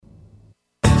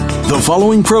The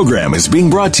following program is being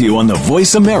brought to you on the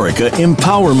Voice America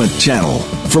Empowerment Channel.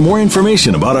 For more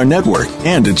information about our network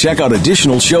and to check out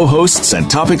additional show hosts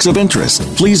and topics of interest,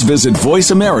 please visit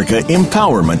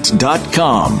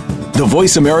voiceamericaempowerment.com. The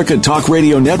Voice America Talk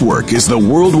Radio Network is the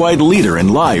worldwide leader in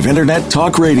live Internet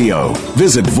talk radio.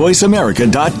 Visit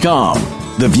voiceamerica.com.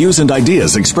 The views and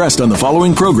ideas expressed on the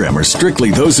following program are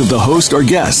strictly those of the host or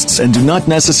guests and do not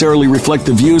necessarily reflect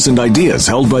the views and ideas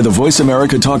held by the Voice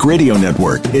America Talk Radio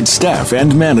Network, its staff,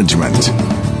 and management.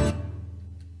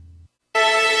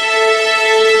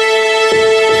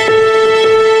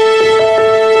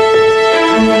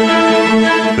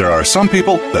 There are some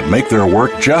people that make their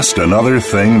work just another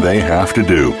thing they have to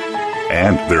do.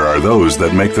 And there are those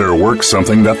that make their work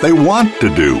something that they want to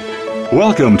do.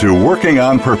 Welcome to Working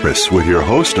on Purpose with your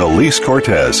host, Elise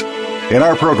Cortez. In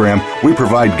our program, we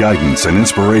provide guidance and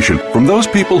inspiration from those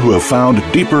people who have found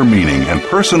deeper meaning and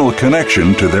personal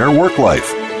connection to their work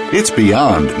life. It's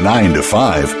beyond 9 to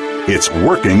 5. It's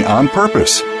working on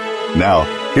purpose. Now,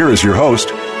 here is your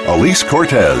host, Elise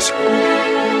Cortez.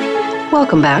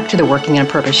 Welcome back to the Working on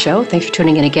Purpose show. Thanks for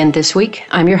tuning in again this week.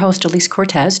 I'm your host, Elise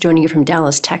Cortez, joining you from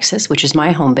Dallas, Texas, which is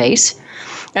my home base.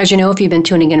 As you know, if you've been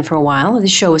tuning in for a while,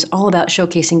 this show is all about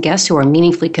showcasing guests who are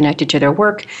meaningfully connected to their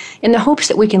work in the hopes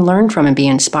that we can learn from and be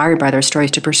inspired by their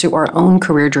stories to pursue our own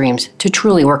career dreams, to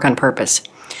truly work on purpose.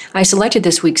 I selected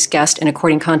this week's guest and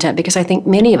according content because I think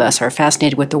many of us are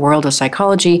fascinated with the world of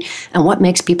psychology and what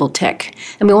makes people tick.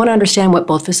 And we want to understand what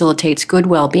both facilitates good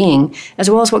well-being as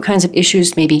well as what kinds of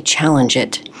issues maybe challenge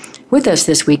it. With us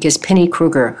this week is Penny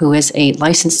Kruger, who is a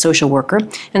licensed social worker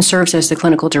and serves as the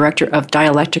clinical director of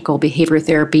Dialectical Behavior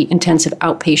Therapy Intensive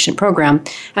Outpatient Program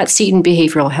at Seton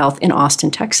Behavioral Health in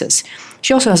Austin, Texas.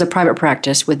 She also has a private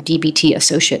practice with DBT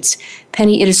Associates.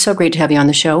 Penny, it is so great to have you on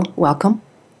the show. Welcome.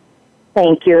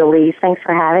 Thank you, Elise. Thanks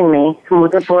for having me. I'm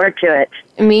looking forward to it.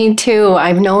 Me too.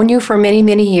 I've known you for many,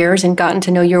 many years and gotten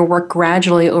to know your work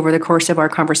gradually over the course of our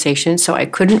conversation, so I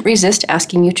couldn't resist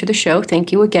asking you to the show.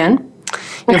 Thank you again.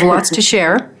 You have lots to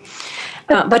share.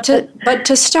 But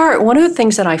to start, one of the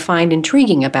things that I find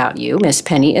intriguing about you, Miss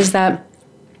Penny, is that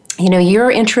your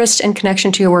interest and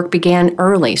connection to your work began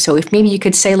early. So if maybe you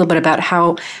could say a little bit about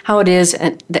how it is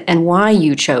and why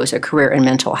you chose a career in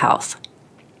mental health.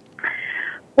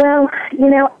 Well,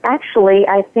 actually,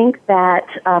 I think that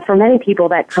for many people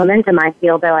that come into my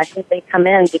field, though, I think they come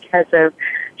in because of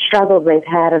struggles they've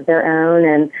had of their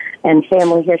own and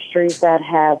family histories that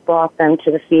have brought them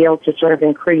to the field to sort of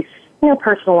increase,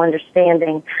 personal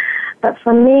understanding. But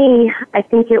for me, I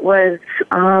think it was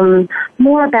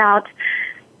more about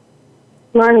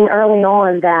learning early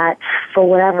on that for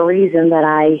whatever reason that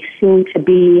I seemed to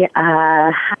be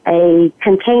a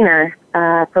container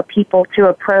for people to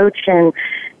approach and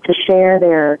to share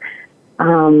their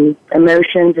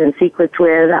emotions and secrets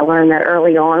with. I learned that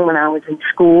early on when I was in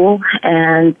school,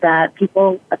 and that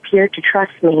people appeared to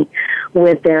trust me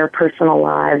with their personal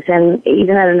lives. And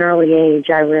even at an early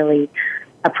age, I really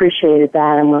appreciated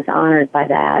that and was honored by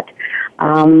that.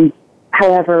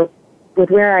 However,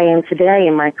 with where I am today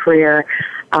in my career,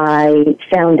 I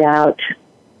found out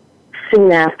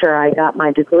soon after I got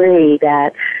my degree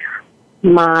that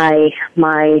my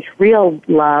real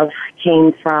love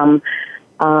came from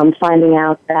finding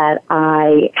out that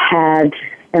I had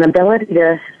an ability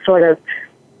to sort of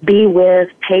be with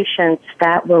patients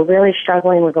that were really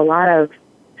struggling with a lot of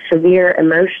severe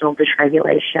emotional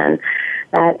dysregulation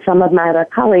that some of my other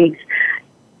colleagues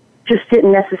just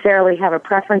didn't necessarily have a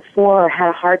preference for or had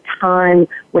a hard time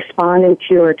responding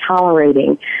to or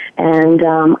tolerating. And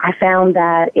I found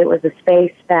that it was a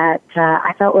space that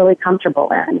I felt really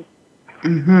comfortable in.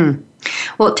 Mm-hmm.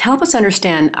 Well, to help us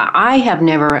understand, I have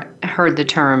never heard the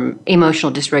term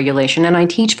emotional dysregulation, and I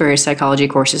teach various psychology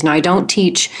courses. Now, I don't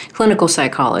teach clinical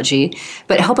psychology,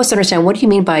 but help us understand, what do you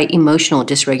mean by emotional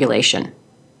dysregulation?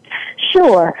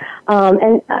 Sure.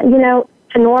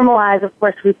 To normalize, of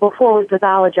course, before we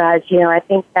pathologize, I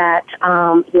think that,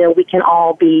 we can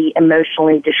all be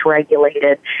emotionally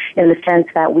dysregulated in the sense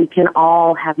that we can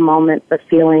all have moments of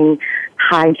feeling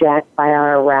hijacked by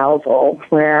our arousal,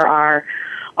 where our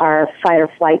fight or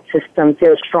flight system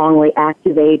feels strongly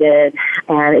activated,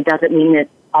 and it doesn't mean it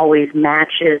always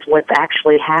matches what's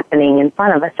actually happening in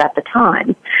front of us at the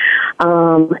time.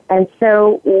 And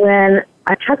so when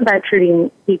I talk about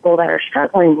treating people that are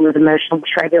struggling with emotional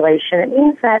dysregulation, it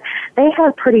means that they have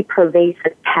a pretty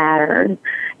pervasive pattern,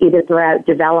 either throughout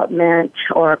development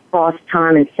or across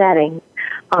time and setting,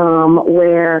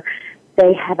 where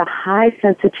they have a high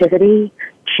sensitivity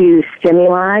to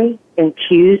stimuli and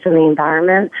cues in the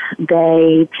environment.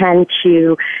 They tend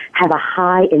to have a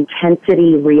high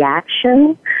intensity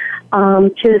reaction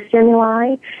to the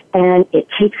stimuli, and it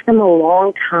takes them a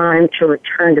long time to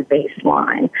return to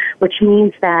baseline, which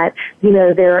means that,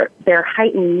 their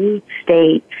heightened need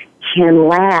state can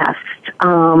last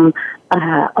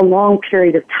a long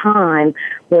period of time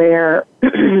where,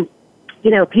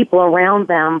 people around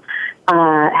them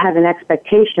have an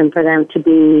expectation for them to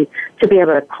be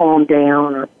able to calm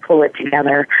down or pull it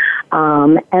together,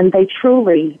 and they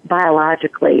truly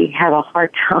biologically have a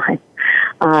hard time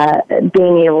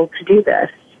being able to do this.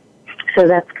 So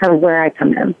that's kind of where I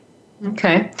come in.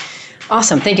 Okay.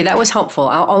 Awesome. Thank you. That was helpful.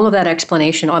 All of that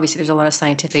explanation, obviously there's a lot of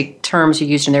scientific terms you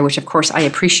used in there, which of course I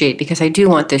appreciate because I do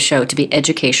want this show to be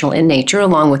educational in nature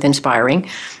along with inspiring.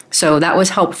 So that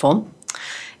was helpful.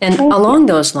 And along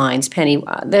those lines, Penny,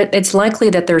 it's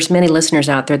likely that there's many listeners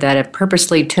out there that have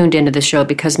purposely tuned into the show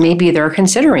because maybe they're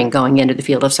considering going into the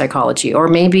field of psychology, or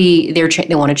maybe they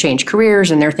want to change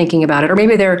careers and they're thinking about it, or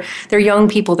maybe they're young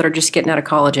people that are just getting out of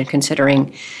college and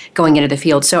considering going into the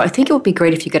field. So I think it would be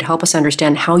great if you could help us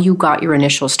understand how you got your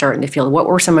initial start in the field. What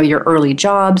were some of your early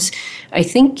jobs? I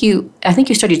think you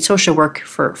studied social work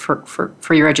for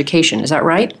your education. Is that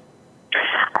right?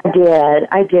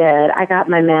 I did. I got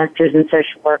my master's in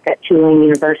social work at Tulane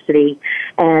University,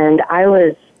 and I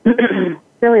was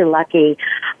really lucky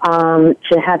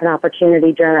to have an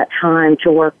opportunity during that time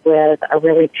to work with a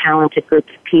really talented group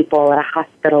of people at a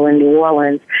hospital in New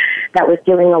Orleans that was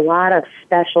doing a lot of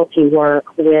specialty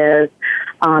work with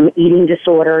eating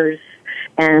disorders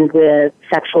and with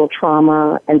sexual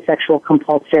trauma and sexual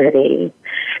compulsivity.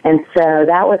 And so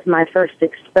that was my first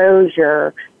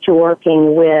exposure to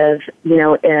working with,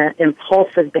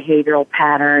 impulsive behavioral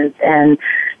patterns and,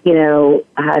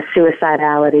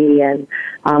 suicidality and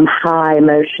high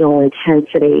emotional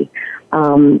intensity.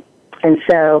 But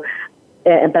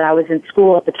I was in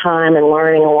school at the time and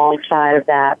learning alongside of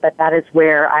that. But that is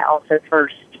where I also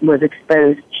first was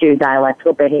exposed to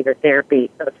dialectical behavior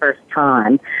therapy for the first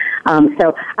time.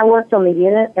 So I worked on the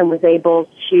unit and was able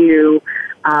to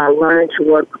learn to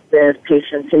work with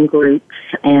patients in groups,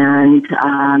 and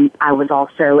I was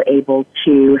also able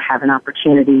to have an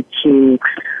opportunity to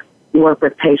work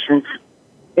with patients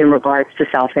in regards to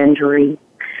self-injury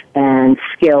and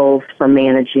skills for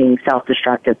managing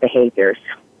self-destructive behaviors.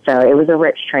 So it was a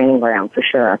rich training ground for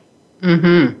sure.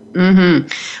 Mm-hmm. Mm-hmm.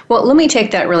 Well, let me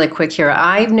take that really quick here.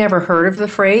 I've never heard of the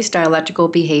phrase dialectical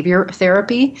behavior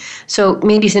therapy. So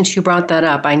maybe since you brought that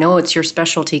up, I know it's your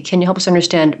specialty. Can you help us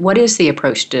understand what is the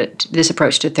approach to this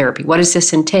approach to therapy? What does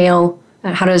this entail?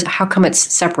 How come it's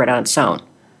separate on its own?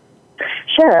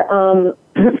 Sure.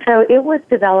 So it was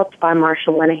developed by Marsha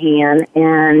Linehan,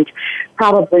 and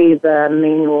probably the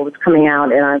manual was coming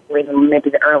out in, I believe, maybe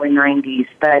the early 90s,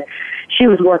 but she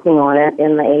was working on it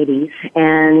in the 80s,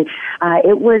 and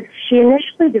she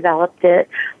initially developed it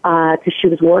because she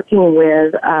was working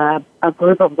with a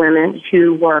group of women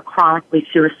who were chronically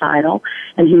suicidal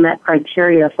and who met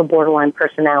criteria for borderline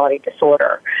personality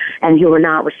disorder and who were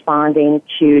not responding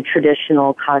to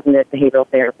traditional cognitive behavioral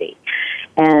therapy.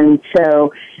 And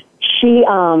so she,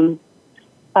 when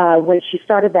she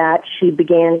started that, she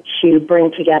began to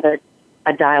bring together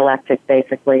a dialectic,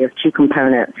 basically, of two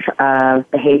components of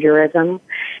behaviorism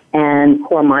and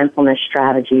core mindfulness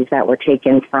strategies that were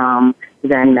taken from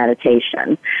Zen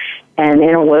meditation. And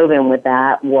interwoven with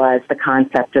that was the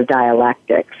concept of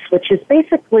dialectics, which is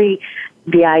basically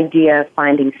the idea of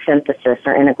finding synthesis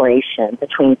or integration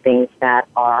between things that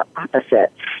are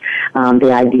opposites.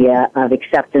 The idea of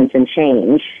acceptance and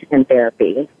change in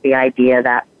therapy, the idea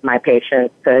that my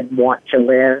patient could want to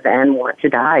live and want to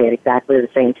die at exactly the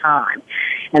same time.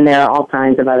 And there are all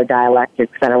kinds of other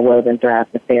dialectics that are woven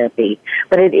throughout the therapy.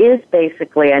 But it is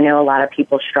basically, I know a lot of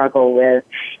people struggle with,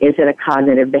 is it a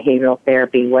cognitive behavioral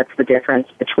therapy? What's the difference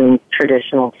between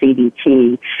traditional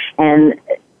CBT? And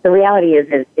the reality is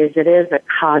it is a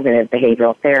cognitive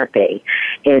behavioral therapy.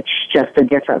 It's just a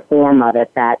different form of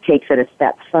it that takes it a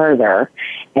step further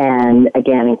and,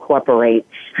 again, incorporates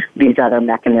these other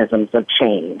mechanisms of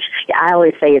change. I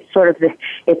always say it's sort of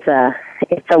it's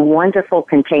a wonderful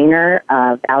container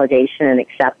of validation and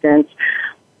acceptance,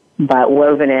 but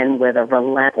woven in with a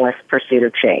relentless pursuit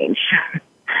of change.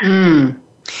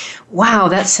 Wow,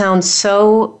 that sounds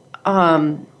so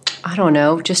I don't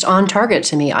know, just on target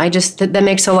to me. That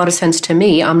makes a lot of sense to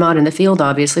me. I'm not in the field,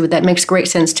 obviously, but that makes great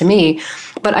sense to me.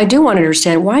 But I do want to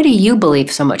understand, why do you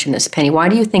believe so much in this, Penny? Why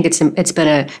do you think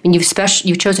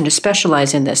you've chosen to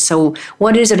specialize in this? So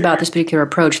what is it about this particular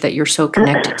approach that you're so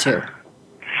connected to?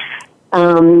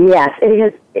 Yes,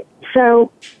 it is.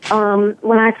 So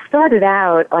when I started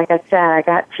out, like I said, I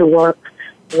got to work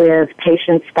with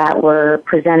patients that were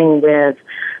presenting with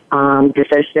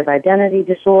dissociative identity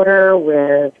disorder,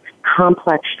 with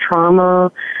complex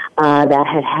trauma, that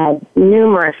had had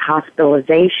numerous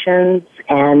hospitalizations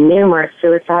and numerous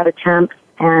suicide attempts.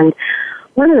 And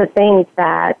one of the things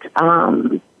that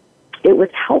it was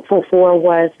helpful for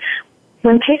was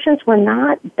when patients were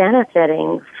not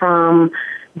benefiting from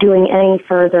doing any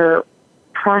further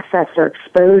process or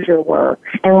exposure work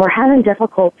and were having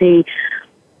difficulty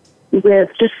with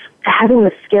just having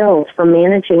the skills for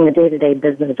managing the day-to-day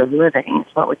business of living,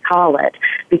 is what we call it,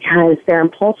 because their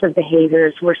impulsive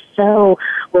behaviors were so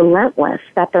relentless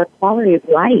that their quality of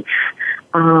life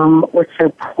was so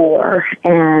poor,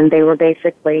 and they were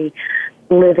basically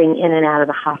living in and out of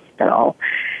the hospital.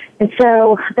 And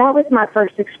so that was my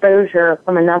first exposure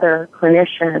from another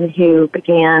clinician who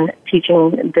began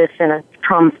teaching this in a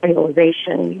trauma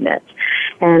stabilization unit.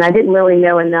 And I didn't really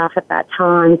know enough at that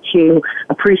time to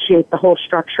appreciate the whole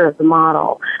structure of the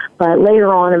model. But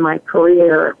later on in my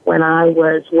career, when I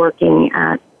was working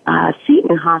at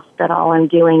Seton Hospital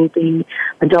and doing the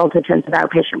adult intensive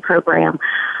outpatient program,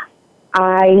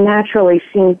 I naturally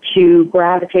seemed to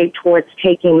gravitate towards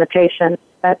taking the patients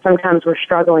that sometimes were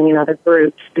struggling in other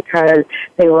groups because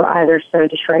they were either so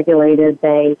dysregulated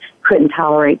they couldn't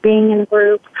tolerate being in a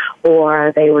group,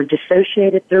 or they were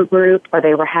dissociated through group, or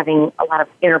they were having a lot of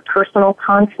interpersonal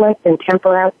conflict and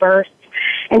temper outbursts,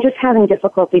 and just having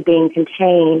difficulty being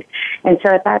contained. And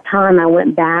so at that time, I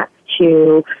went back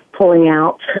to pulling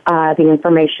out the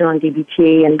information on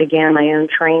DBT and began my own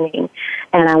training.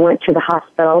 And I went to the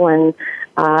hospital, and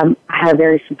I had a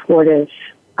very supportive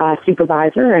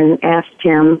supervisor and asked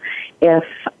him if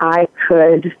I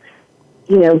could,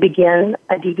 begin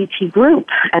a DBT group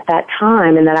at that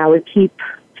time, and that I would keep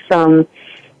some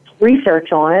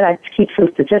research on it. I'd keep some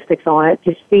statistics on it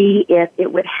to see if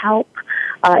it would help,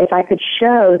 if I could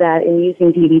show that in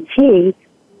using DBT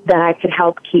that I could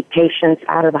help keep patients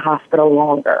out of the hospital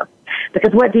longer.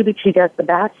 Because what DBT does the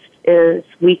best is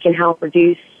we can help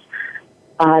reduce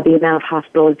the amount of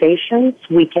hospitalizations,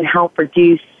 we can help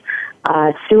reduce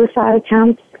suicide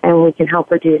attempts, and we can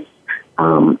help reduce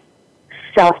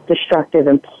self-destructive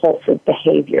impulsive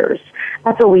behaviors.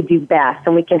 That's what we do best,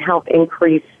 and we can help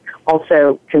increase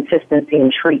also consistency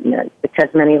in treatment because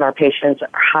many of our patients are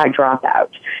high dropout,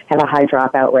 have a high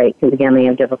dropout rate because, again, they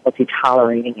have difficulty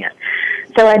tolerating it.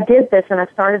 So I did this, and I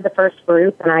started the first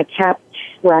group, and I kept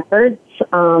records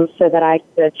so that I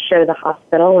could show the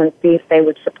hospital and see if they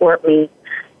would support me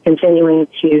continuing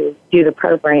to do the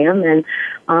program. And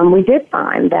we did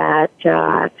find that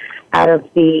out of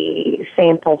the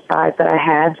sample size that I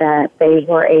had, that they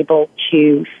were able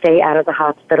to stay out of the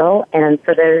hospital. And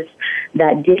for those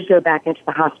that did go back into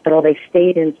the hospital, they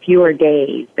stayed in fewer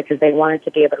days because they wanted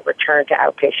to be able to return to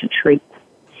outpatient treatment.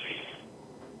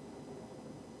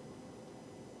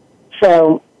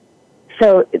 So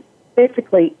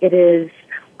basically it is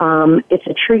it's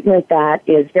a treatment that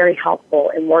is very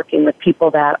helpful in working with people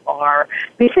that are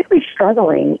basically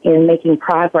struggling in making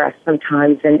progress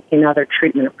sometimes in other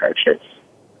treatment approaches.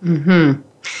 Mm-hmm.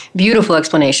 Beautiful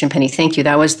explanation, Penny. Thank you.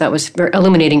 That was very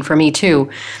illuminating for me, too.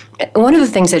 One of the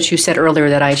things that you said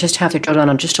earlier that I just have to drill down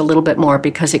on just a little bit more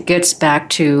because it gets back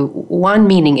to 1,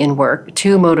 meaning in work,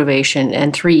 2, motivation,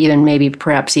 and 3, even maybe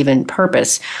perhaps even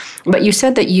purpose. But you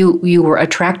said that you were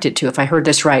attracted to, if I heard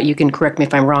this right, you can correct me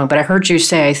if I'm wrong, but I heard you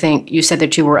say, I think you said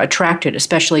that you were attracted,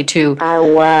 especially to... I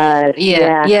was.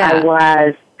 Yeah.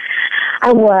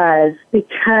 I was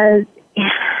because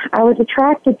I was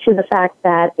attracted to the fact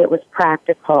that it was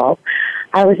practical.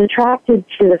 I was attracted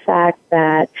to the fact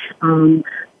that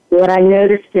what I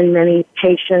noticed in many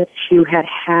patients who had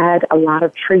had a lot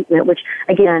of treatment, which,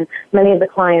 again, many of the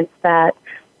clients that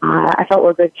I felt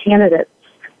were good candidates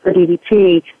for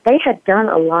DBT, they had done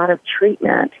a lot of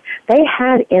treatment. They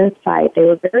had insight. They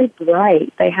were very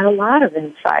bright. They had a lot of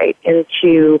insight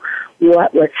into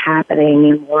what was happening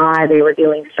and why they were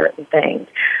doing certain things.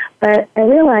 But I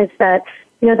realized that,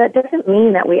 that doesn't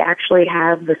mean that we actually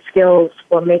have the skills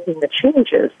for making the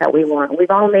changes that we want. We've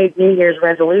all made New Year's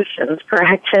resolutions,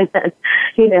 correct? And then,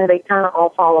 they kind of all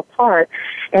fall apart.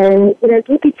 And,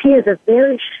 DBT is a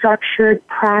very structured,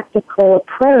 practical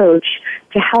approach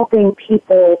to helping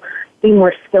people be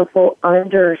more skillful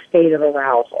under a state of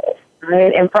arousal,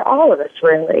 right? And for all of us,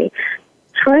 really,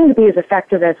 trying to be as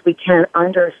effective as we can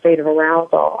under a state of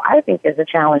arousal, I think, is a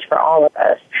challenge for all of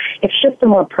us. It's just a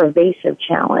more pervasive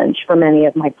challenge for many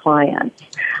of my clients.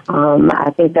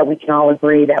 I think that we can all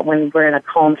agree that when we're in a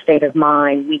calm state of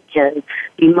mind, we can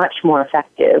be much more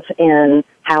effective in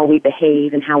how we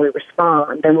behave and how we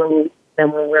respond than when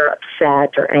we're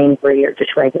upset or angry or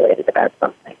dysregulated about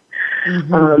something.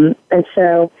 Mm-hmm. And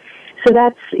so So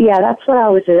that's what I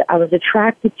was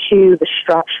attracted to, the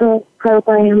structural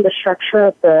program, the structure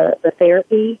of the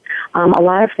therapy. A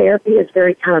lot of therapy is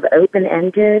very kind of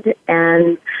open-ended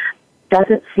and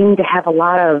doesn't seem to have a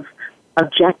lot of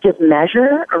objective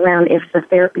measure around if the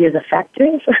therapy is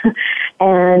effective.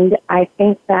 And I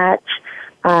think that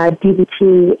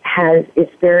DBT is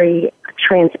very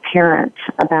transparent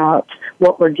about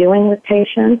what we're doing with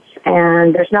patients,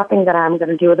 and there's nothing that I'm going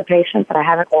to do with a patient that I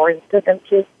haven't oriented them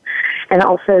to. And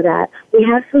also that we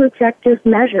have some objective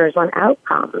measures on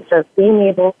outcomes of being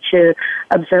able to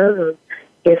observe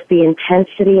if the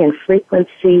intensity and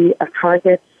frequency of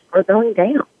targets are going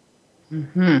down.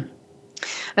 Mm-hmm.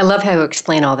 I love how you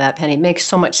explain all that, Penny. It makes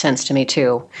so much sense to me,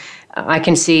 too. I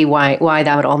can see why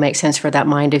that would all make sense for that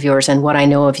mind of yours and what I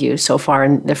know of you so far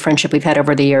and the friendship we've had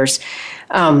over the years.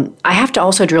 I have to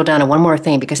also drill down on one more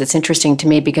thing because it's interesting to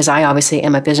me because I obviously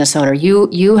am a business owner.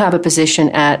 You have a position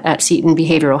at Seton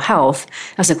Behavioral Health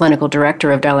as the clinical director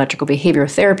of dialectical behavior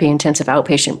therapy intensive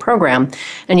outpatient program,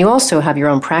 and you also have your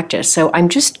own practice. So I'm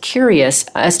just curious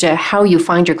as to how you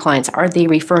find your clients. Are they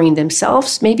referring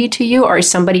themselves maybe to you, or is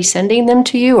somebody sending them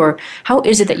to you, or how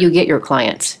is it that you get your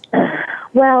clients?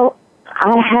 Well,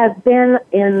 I have been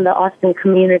in the Austin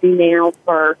community now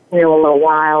for, a little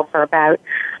while, for about,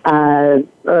 about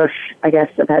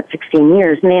 16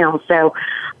 years now. So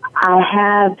I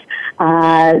have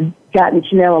gotten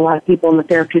to know a lot of people in the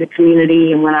therapeutic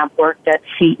community, and when I've worked at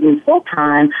Seton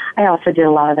full-time, I also did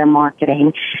a lot of their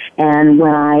marketing. And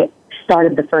when I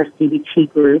started the first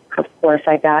DBT group, of course,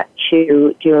 I got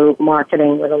to do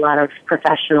marketing with a lot of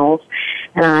professionals,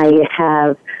 and I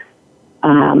have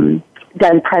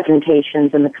done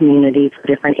presentations in the community for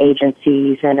different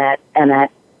agencies and at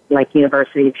like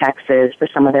University of Texas for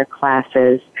some of their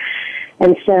classes.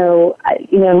 And so,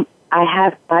 I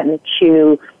have gotten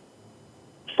to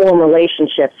form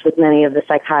relationships with many of the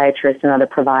psychiatrists and other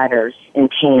providers in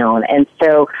town. And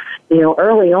so,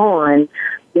 early on,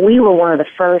 we were one of the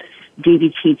first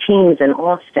DBT teams in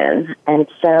Austin. And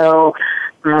so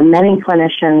many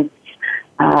clinicians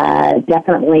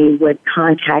definitely would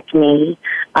contact me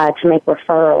to make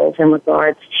referrals in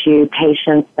regards to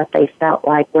patients that they felt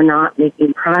like were not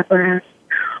making progress,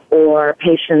 or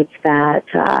patients that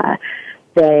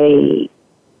they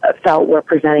felt were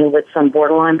presenting with some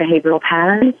borderline behavioral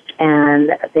patterns, and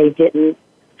they didn't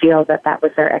feel that that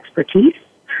was their expertise.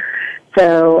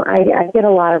 So I get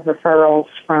a lot of referrals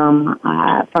from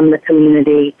the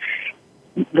community,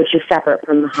 which is separate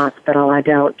from the hospital. I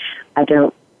don't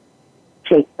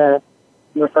take the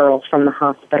referrals from the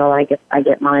hospital. I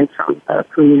get mine from the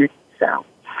community. So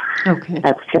okay,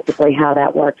 that's typically how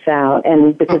that works out.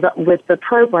 And because with the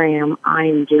program,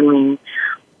 I'm doing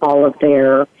all of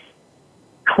their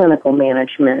clinical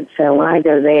management. So when I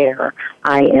go there,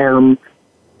 I am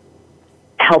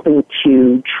helping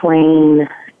to train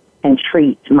and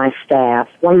treat my staff.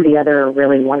 One of the other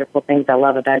really wonderful things I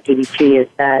love about DBT is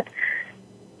that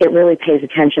it really pays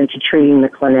attention to treating the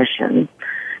clinician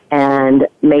and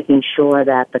making sure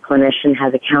that the clinician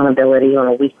has accountability on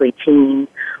a weekly team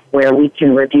where we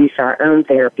can reduce our own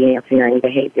therapy interfering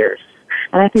behaviors.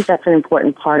 And I think that's an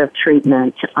important part of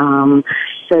treatment.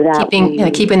 So that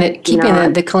keeping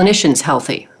the clinicians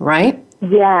healthy, right?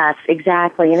 Yes,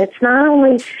 exactly. And it's not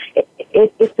only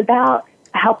it's about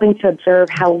helping to observe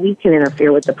how we can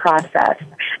interfere with the process,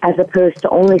 as opposed to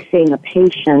only seeing a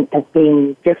patient as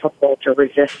being difficult or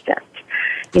resistant.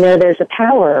 There's a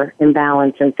power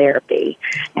imbalance in therapy,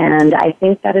 and I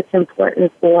think that it's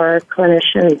important for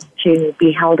clinicians to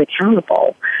be held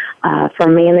accountable for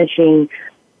managing,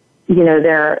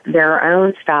 their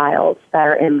own styles that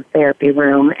are in the therapy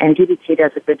room, and DBT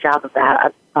does a good job of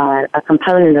that. A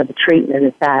component of the treatment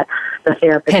is that the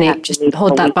therapist Penny, just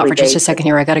hold that thought for just a second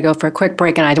here. I got to go for a quick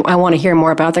break, and I want to hear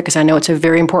more about that because I know it's a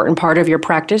very important part of your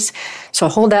practice. So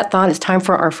hold that thought. It's time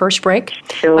for our first break.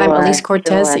 Sure, I'm Elise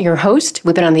Cortez, your host.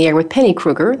 We've been on the air with Penny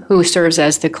Kruger, who serves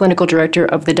as the clinical director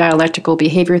of the Dialectical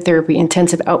Behavior Therapy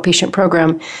Intensive Outpatient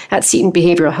Program at Seton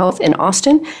Behavioral Health in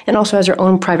Austin, and also has her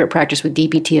own private practice with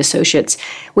DBT Associates.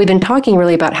 We've been talking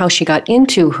really about how she got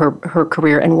into her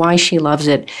career and why she loves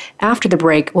it. After the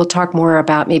break, we'll talk more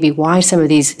about maybe why some of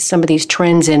these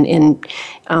trends in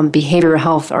behavioral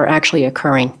health are actually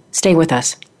occurring. Stay with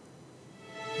us.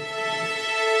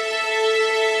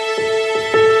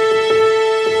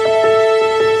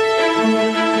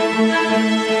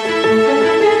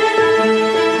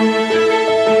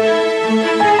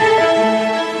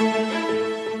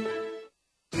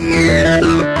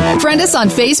 Friend us on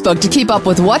Facebook to keep up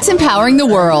with what's empowering the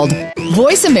world.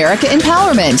 Voice America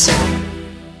Empowerment.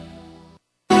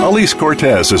 Elise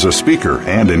Cortez is a speaker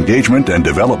and engagement and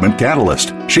development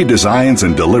catalyst. She designs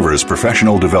and delivers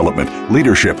professional development,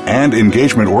 leadership, and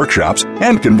engagement workshops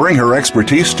and can bring her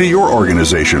expertise to your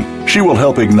organization. She will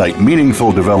help ignite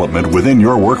meaningful development within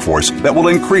your workforce that will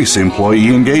increase employee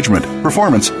engagement,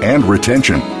 performance, and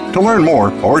retention. To learn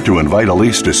more or to invite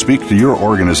Elise to speak to your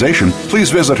organization,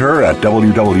 please visit her at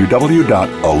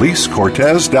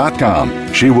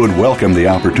www.elisecortez.com. She would welcome the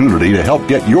opportunity to help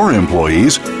get your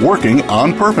employees working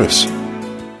on purpose.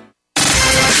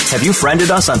 Have you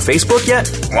friended us on Facebook yet?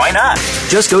 Why not?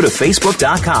 Just go to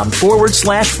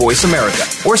facebook.com/Voice America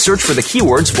or search for the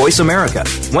keywords Voice America.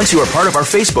 Once you are part of our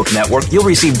Facebook network, you'll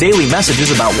receive daily messages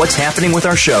about what's happening with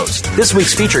our shows, this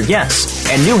week's featured guests,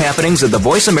 and new happenings of the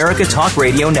Voice America Talk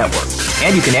Radio Network.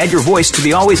 And you can add your voice to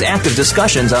the always active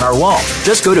discussions on our wall.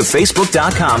 Just go to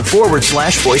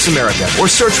facebook.com/Voice America or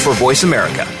search for Voice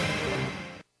America.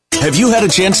 Have you had a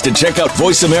chance to check out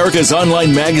Voice America's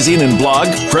online magazine and blog,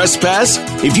 Press Pass?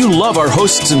 If you love our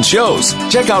hosts and shows,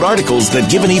 check out articles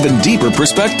that give an even deeper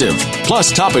perspective.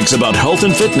 Plus topics about health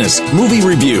and fitness, movie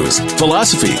reviews,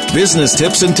 philosophy, business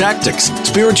tips and tactics,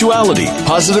 spirituality,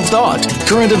 positive thought,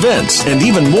 current events, and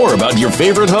even more about your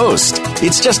favorite host.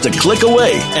 It's just a click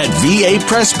away at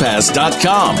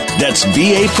vapresspass.com. That's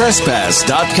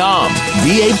vapresspass.com.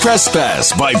 VA Press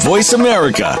Pass by Voice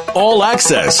America. All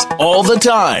access, all the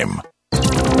time.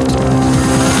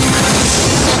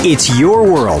 It's your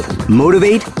world.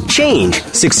 Motivate, change,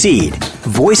 succeed.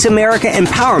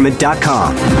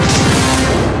 VoiceAmericaEmpowerment.com.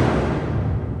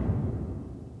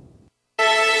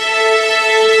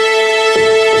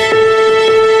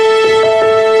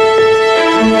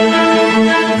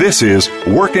 This is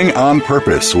Working on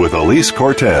Purpose with Elise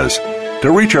Cortez. To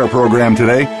reach our program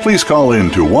today, please call in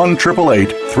to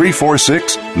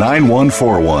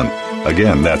 1-888-346-9141.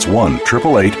 Again, that's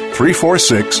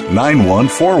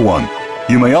 1-888-346-9141.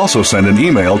 You may also send an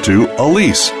email to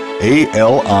Elise,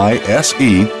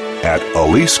 A-L-I-S-E, at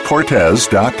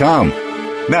EliseCortez.com.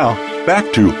 Now,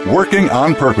 back to Working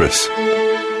on Purpose.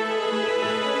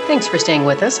 Thanks for staying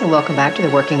with us, and welcome back to the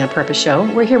Working on Purpose show.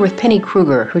 We're here with Penny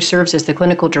Kruger, who serves as the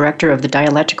clinical director of the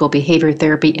Dialectical Behavior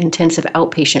Therapy Intensive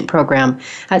Outpatient Program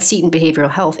at Seton Behavioral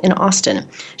Health in Austin.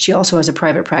 She also has a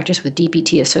private practice with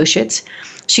DBT Associates.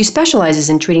 She specializes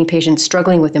in treating patients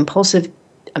struggling with impulsive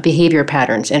behavior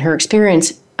patterns, and her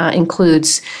experience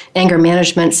includes anger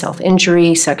management,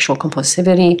 self-injury, sexual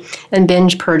compulsivity, and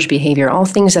binge purge behavior, all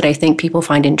things that I think people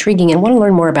find intriguing and want to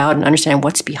learn more about and understand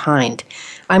what's behind.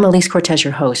 I'm Elise Cortez,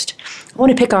 your host. I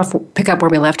want to pick up where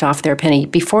we left off there, Penny.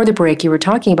 Before the break, you were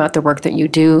talking about the work that you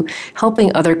do,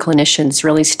 helping other clinicians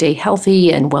really stay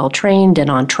healthy and well-trained and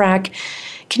on track.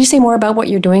 Can you say more about what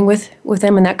you're doing with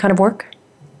them and that kind of work?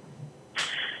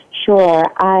 Sure.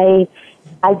 I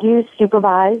do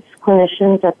supervise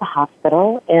clinicians at the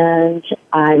hospital, and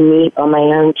I meet on my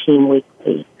own team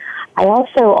weekly. I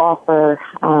also offer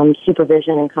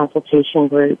supervision and consultation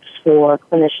groups for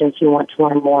clinicians who want to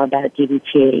learn more about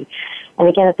DBT. And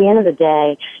again, at the end of the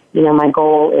day, my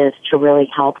goal is to really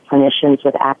help clinicians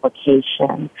with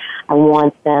application. I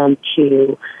want them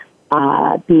to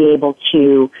be able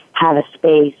to have a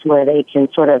space where they can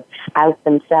sort of out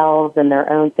themselves and their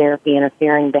own therapy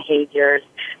interfering behaviors,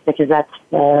 because that's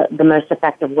the most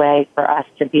effective way for us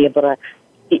to be able to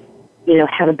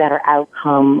have a better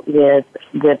outcome with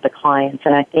the clients.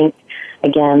 And I think,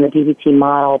 again, the DBT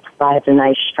model provides a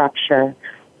nice structure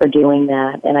for doing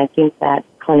that. And I think that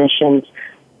clinicians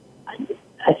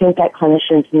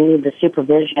need the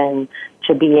supervision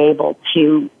to be able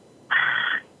to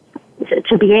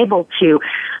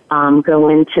go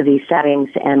into these settings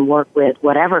and work with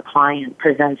whatever client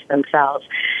presents themselves,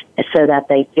 so that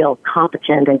they feel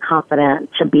competent and confident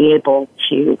to be able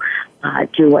to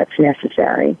do what's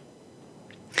necessary.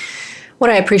 What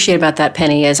I appreciate about that,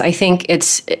 Penny, is I think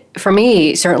for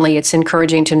me, certainly it's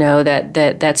encouraging to know that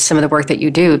that's some of the work that you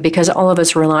do, because all of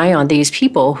us rely on these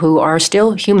people who are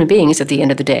still human beings at the end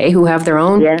of the day, who have their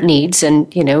own needs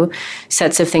and,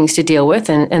 sets of things to deal with.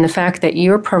 And the fact that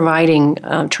you're providing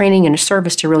training and a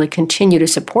service to really continue to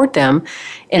support them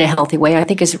in a healthy way, I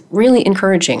think is really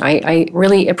encouraging. I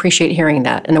really appreciate hearing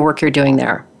that and the work you're doing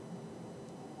there.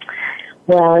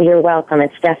 Well, you're welcome.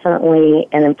 It's definitely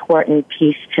an important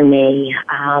piece to me.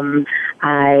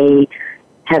 I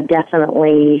have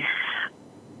definitely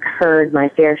heard my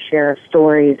fair share of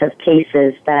stories of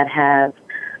cases that have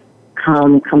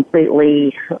come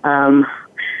completely,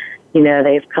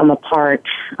 they've come apart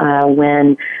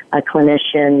when a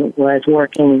clinician was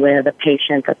working with a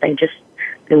patient that they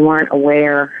weren't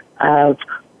aware of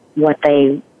what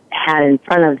they had in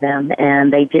front of them,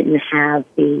 and they didn't have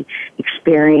the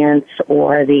experience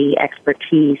or the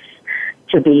expertise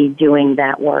to be doing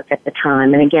that work at the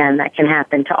time. And again, that can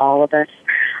happen to all of us,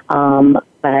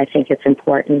 but I think it's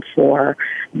important for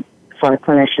our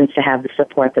clinicians to have the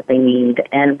support that they need.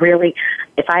 And really,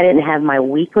 if I didn't have my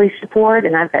weekly support,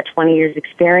 and I've got 20 years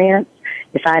experience,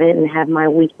 if I didn't have my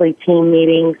weekly team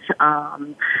meetings,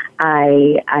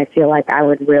 I feel like I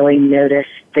would really notice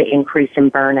the increase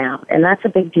in burnout. And that's a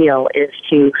big deal,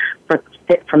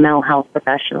 for mental health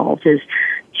professionals, is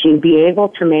to be able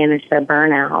to manage their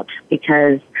burnout,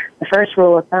 because the first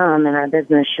rule of thumb in our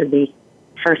business should be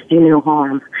first do no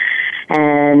harm.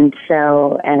 And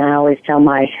I always tell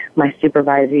my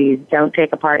supervisees, don't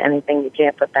take apart anything you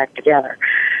can't put back together.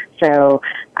 So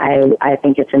I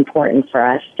think it's important for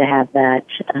us to have that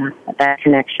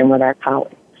connection with our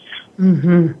colleagues.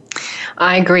 Mm-hmm.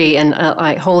 I agree, and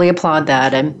I wholly applaud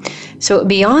that. And so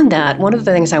beyond that, one of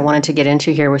the things I wanted to get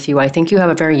into here with you, I think you have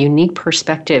a very unique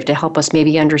perspective to help us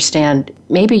maybe understand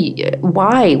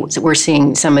why we're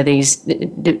seeing some of these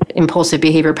impulsive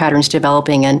behavior patterns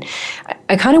developing. And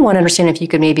I kind of want to understand if you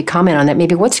could maybe comment on that,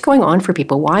 maybe what's going on for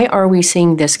people. Why are we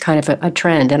seeing this kind of a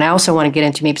trend? And I also want to get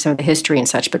into maybe some of the history and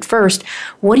such. But first,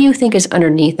 what do you think is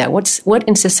underneath that? What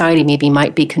in society maybe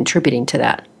might be contributing to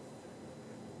that?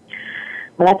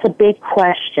 Well, that's a big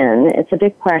question. It's a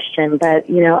big question, but,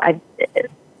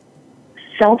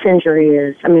 self-injury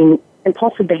is,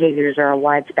 impulsive behaviors are a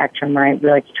wide spectrum, right? We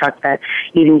like to talk about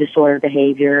eating disorder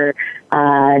behavior,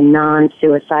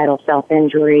 non-suicidal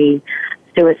self-injury,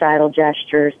 suicidal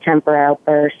gestures, temper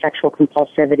outbursts, sexual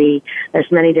compulsivity.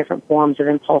 There's many different forms of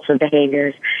impulsive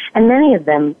behaviors, and many of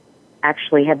them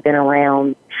actually have been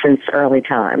around since early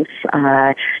times.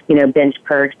 Binge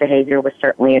purge behavior was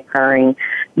certainly occurring,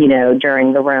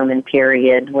 during the Roman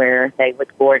period, where they would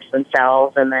gorge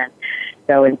themselves and then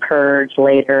go and purge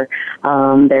later.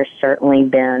 There's certainly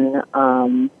been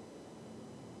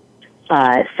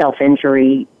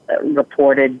self-injury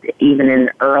reported even in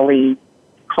early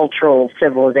cultural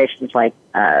civilizations like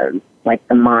the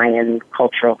Mayan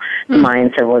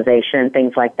Mayan civilization,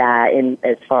 things like that,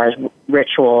 as far as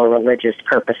ritual or religious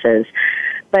purposes.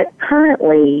 But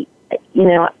currently,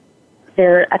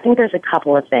 I think there's a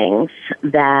couple of things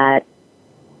that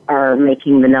are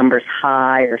making the numbers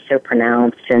high or so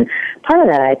pronounced, and part of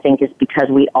that, I think, is because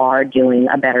we are doing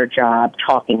a better job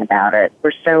talking about it.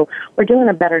 We're doing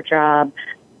a better job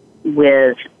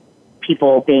with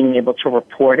people being able to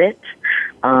report it,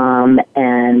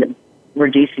 and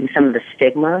reducing some of the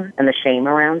stigma and the shame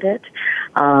around it.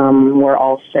 We're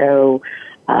also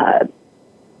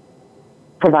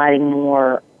providing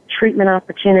more treatment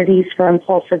opportunities for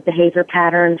impulsive behavior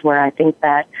patterns, where I think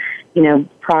that,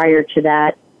 prior to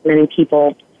that, many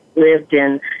people lived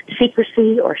in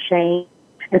secrecy or shame.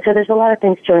 And so there's a lot of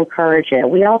things to encourage it.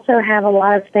 We also have a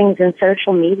lot of things in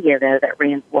social media, though, that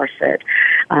reinforce it.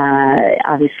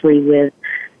 Obviously with,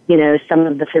 some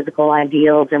of the physical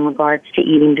ideals in regards to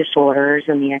eating disorders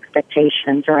and the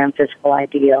expectations around physical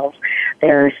ideals.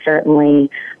 There are certainly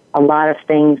a lot of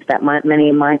things that many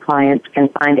of my clients can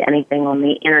find anything on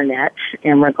the internet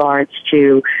in regards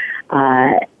to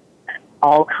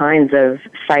all kinds of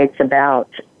sites about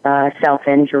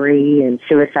self-injury and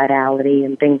suicidality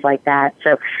and things like that.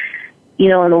 So,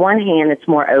 on the one hand, it's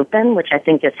more open, which I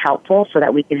think is helpful so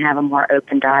that we can have a more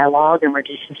open dialogue and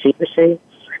reduce the secrecy.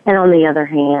 And on the other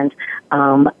hand,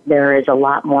 there is a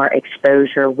lot more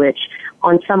exposure, which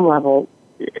on some level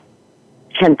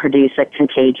can produce a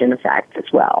contagion effect as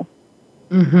well.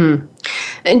 Mm-hmm.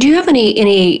 And do you have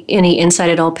any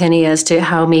insight at all, Penny, as to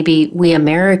how maybe we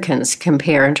Americans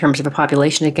compare in terms of a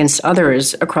population against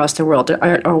others across the world?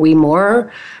 Are we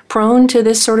more prone to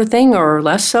this sort of thing or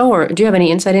less so? Or do you have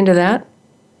any insight into that?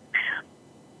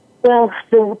 Well,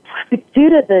 due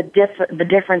to the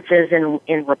differences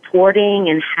in reporting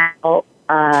and how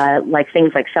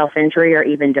things like self-injury are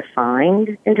even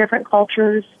defined in different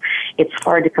cultures, it's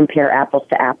hard to compare apples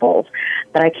to apples.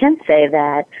 But I can say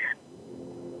that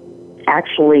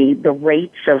actually the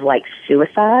rates of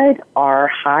suicide are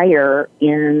higher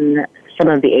in some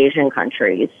of the Asian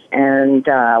countries, and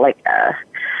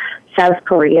South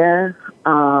Korea,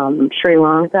 Sri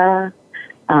Lanka.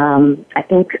 I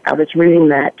think I was reading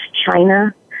that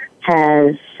China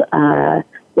has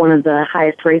one of the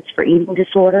highest rates for eating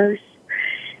disorders.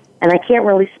 And I can't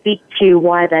really speak to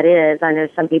why that is. I know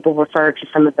some people refer to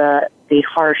some of the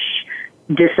harsh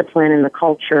discipline in the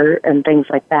culture and things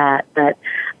like that, but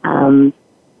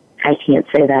I can't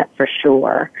say that for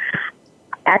sure.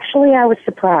 Actually, I was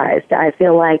surprised. I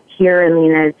feel like here in the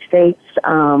United States,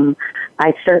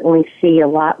 I certainly see a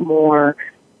lot more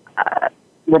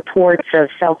reports of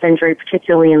self-injury,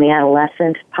 particularly in the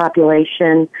adolescent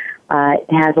population.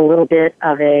 It has a little bit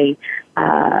of a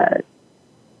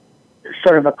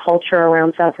sort of a culture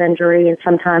around self-injury, and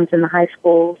sometimes in the high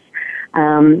schools,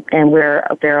 and where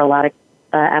there are a lot of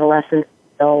adolescents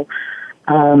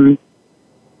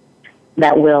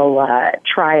that will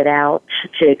try it out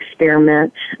to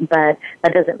experiment, but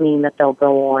that doesn't mean that they'll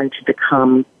go on to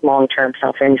become long-term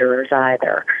self-injurers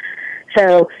either.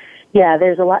 So, yeah,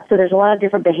 there's a lot of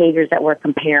different behaviors that we're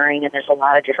comparing, and there's a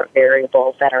lot of different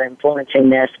variables that are influencing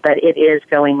this, but it is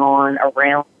going on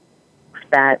around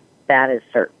that is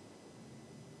certain.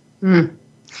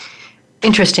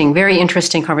 Interesting, very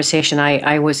interesting conversation.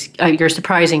 You're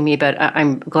surprising me, but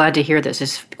I'm glad to hear this.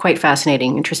 It's quite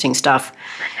fascinating, interesting stuff.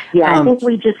 Yeah, I think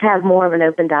we just have more of an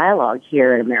open dialogue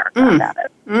here in America about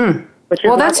it. Which is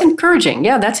well, that's encouraging.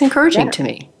 Yeah, that's encouraging to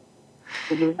me.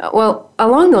 Mm-hmm. Well,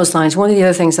 along those lines, one of the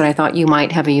other things that I thought you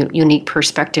might have a unique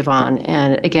perspective on,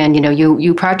 and again,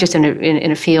 you practice in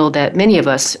a field that many of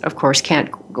us, of course,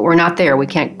 we're not there. We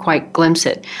can't quite glimpse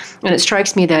it. And it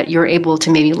strikes me that you're able to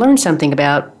maybe learn something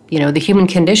about the human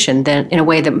condition then in a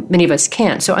way that many of us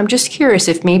can't. So I'm just curious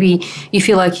if maybe you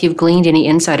feel like you've gleaned any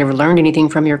insight or learned anything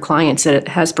from your clients that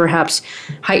has perhaps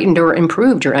heightened or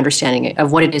improved your understanding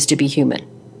of what it is to be human.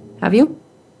 Have you?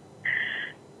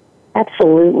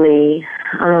 Absolutely.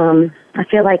 I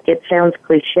feel like it sounds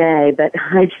cliche, but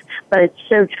it's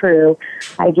so true.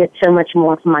 I get so much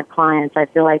more from my clients, I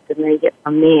feel like, than they get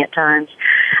from me at times.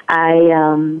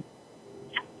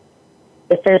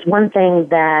 If there's one thing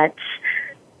that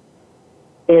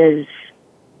is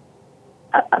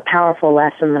a powerful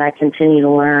lesson that I continue to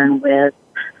learn with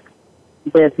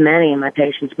many of my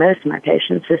patients, most of my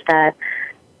patients, is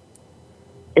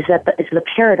the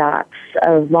paradox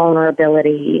of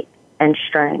vulnerability and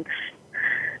strength,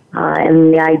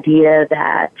 and the idea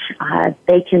that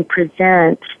they can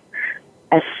present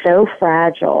as so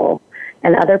fragile,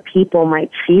 and other people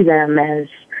might see them as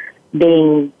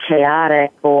being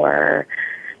chaotic or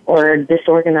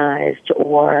disorganized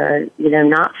or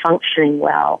not functioning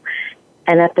well,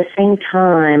 and at the same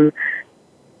time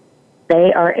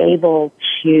they are able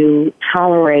to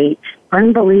tolerate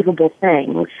unbelievable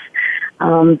things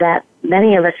that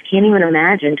many of us can't even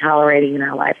imagine tolerating in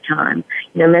our lifetime.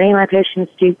 Many of my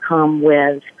patients do come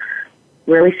with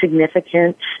really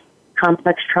significant,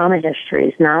 complex trauma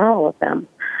histories, not all of them,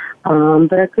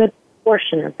 but a good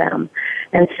portion of them.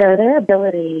 And so their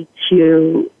ability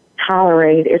to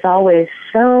tolerate is always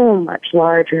so much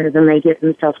larger than they give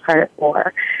themselves credit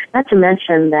for. Not to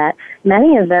mention that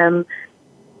many of them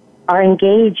are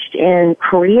engaged in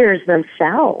careers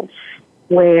themselves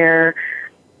where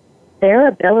their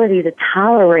ability to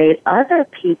tolerate other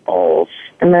people's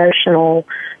emotional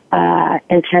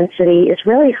intensity is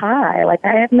really high. Like,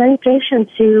 I have many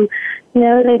patients who,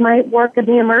 they might work in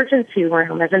the emergency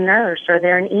room as a nurse, or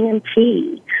they're an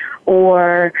EMT,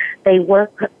 or they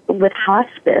work with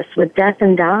hospice, with death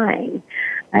and dying.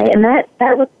 Right? And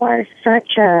that requires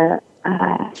such a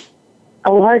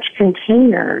large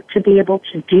container to be able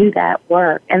to do that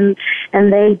work. And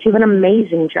they do an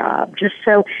amazing job. Just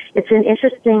so it's an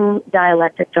interesting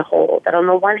dialectic to hold, that on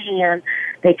the one hand,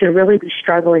 they could really be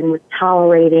struggling with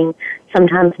tolerating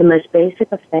sometimes the most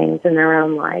basic of things in their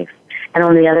own life. And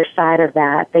on the other side of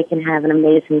that, they can have an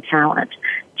amazing talent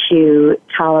to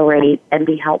tolerate and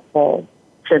be helpful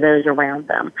to those around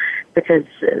them, because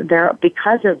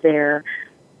of their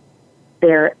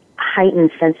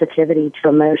heightened sensitivity to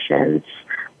emotions.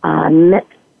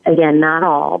 Again, not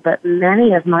all, but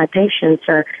many of my patients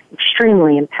are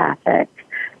extremely empathic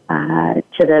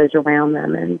to those around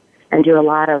them, and do a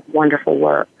lot of wonderful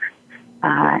work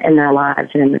in their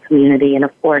lives and in the community, and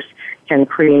of course can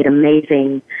create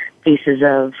amazing pieces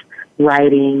of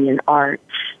writing and art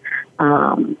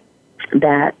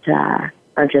that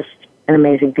are just an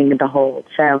amazing thing to behold.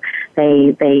 So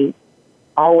they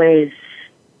always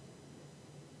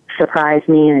surprise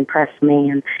me and impress me,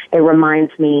 and it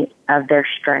reminds me of their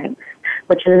strength,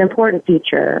 which is an important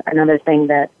feature. Another thing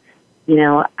that,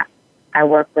 I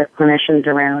work with clinicians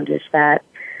around is that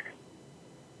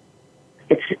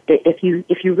if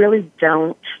you really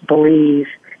don't believe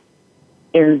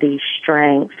in the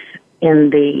strength, in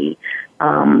the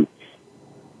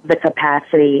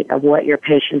capacity of what your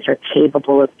patients are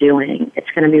capable of doing, it's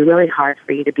going to be really hard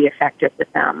for you to be effective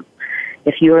with them.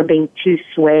 If you are being too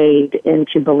swayed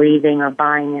into believing or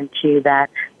buying into that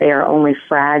they are only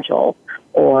fragile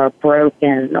or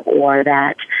broken, or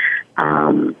that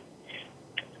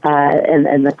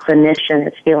and the clinician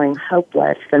is feeling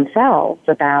hopeless themselves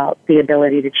about the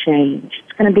ability to change,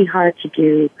 it's going to be hard to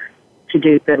do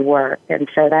good work. And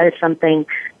so that is something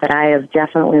that I have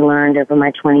definitely learned over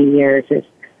my 20 years. Is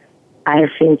I have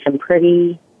seen some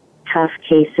pretty tough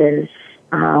cases,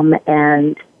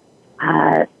 and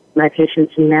my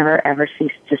patients never, ever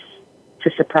cease to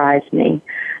surprise me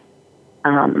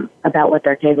about what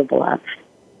they're capable of.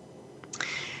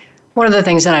 One of the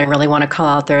things that I really want to call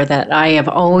out there that I have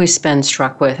always been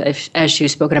struck with, as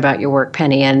you've spoken about your work,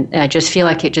 Penny, and I just feel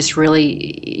like it just really,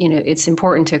 it's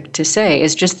important to say,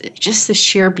 is just the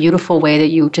sheer beautiful way that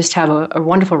you just have a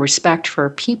wonderful respect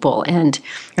for people and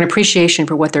an appreciation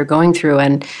for what they're going through.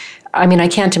 And I mean, I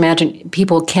can't imagine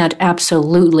people can't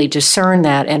absolutely discern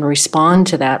that and respond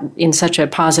to that in such a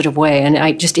positive way. And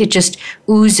it just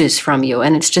oozes from you.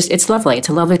 And it's lovely. It's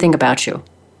a lovely thing about you.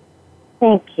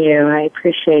 Thank you. I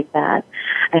appreciate that.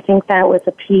 I think that was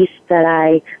a piece that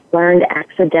I learned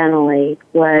accidentally.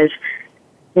 Was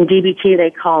in DBT they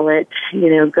call it,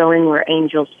 going where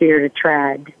angels fear to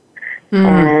tread,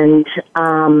 and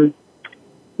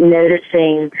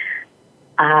noticing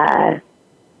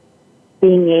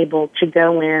being able to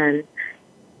go in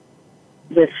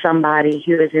with somebody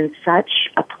who is in such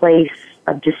a place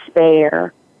of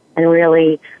despair and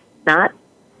really not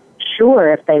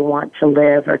sure if they want to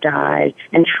live or die,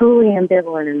 and truly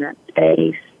ambivalent in that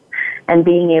space, and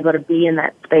being able to be in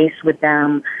that space with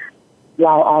them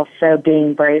while also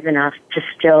being brave enough to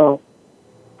still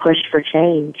push for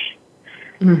change.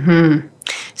 Mm-hmm.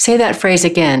 Say that phrase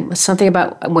again. Something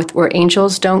about where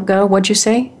angels don't go. What'd you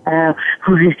say?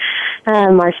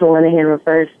 Marshall Linehan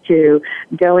refers to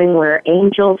going where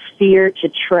angels fear to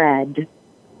tread.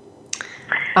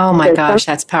 Oh my gosh,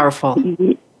 that's powerful.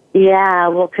 Yeah,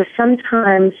 well, because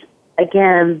sometimes,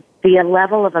 again, the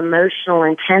level of emotional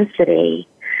intensity,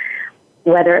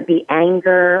 whether it be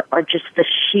anger or just the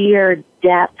sheer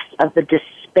depth of the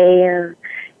despair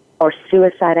or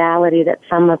suicidality that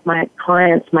some of my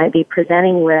clients might be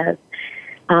presenting with,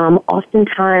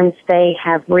 oftentimes they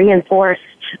have reinforced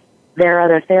their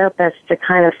other therapists to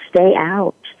kind of stay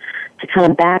out, to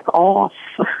kind of back off,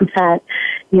 that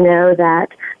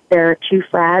they're too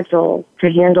fragile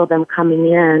to handle them coming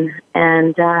in.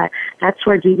 And that's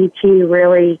where DBT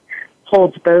really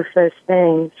holds both those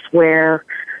things, where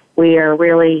we are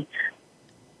really,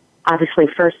 obviously,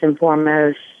 first and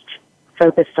foremost,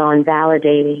 focused on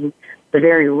validating the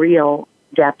very real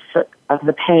depths of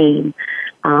the pain,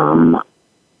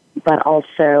 but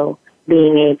also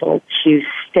being able to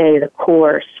stay the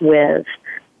course with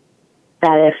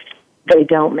that if they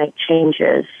don't make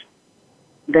changes,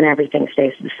 then everything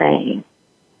stays the same.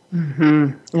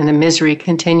 Mm-hmm. And the misery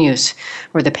continues,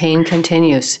 or the pain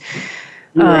continues.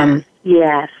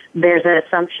 Yes. There's an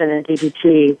assumption in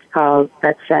DBT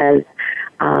that says,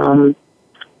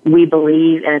 we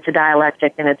believe, and it's a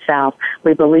dialectic in itself,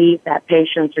 we believe that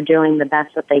patients are doing the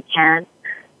best that they can,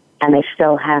 and they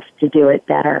still have to do it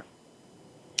better.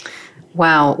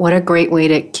 Wow, what a great way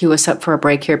to cue us up for a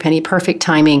break here, Penny. Perfect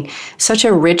timing. Such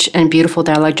a rich and beautiful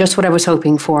dialogue, just what I was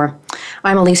hoping for.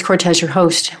 I'm Elise Cortez, your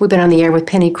host. We've been on the air with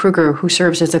Penny Kruger, who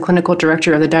serves as the clinical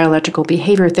director of the Dialectical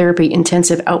Behavior Therapy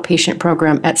Intensive Outpatient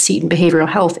Program at Seton Behavioral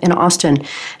Health in Austin.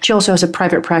 She also has a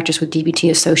private practice with DBT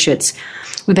Associates.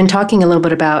 We've been talking a little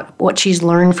bit about what she's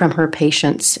learned from her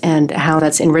patients and how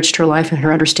that's enriched her life and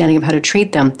her understanding of how to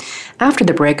treat them. After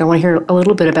the break, I want to hear a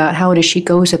little bit about how it is she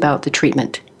goes about the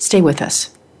treatment. Stay with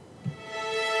us.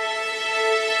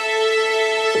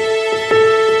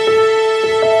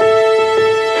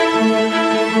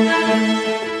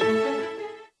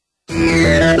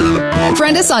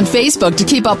 Friend us on Facebook to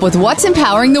keep up with what's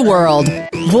empowering the world.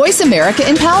 Voice America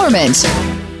Empowerment.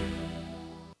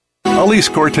 Elise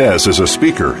Cortez is a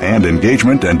speaker and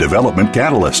engagement and development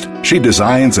catalyst. She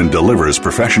designs and delivers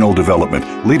professional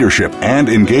development, leadership, and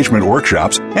engagement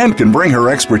workshops and can bring her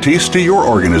expertise to your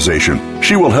organization.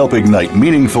 She will help ignite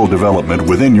meaningful development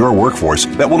within your workforce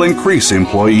that will increase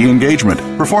employee engagement,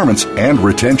 performance, and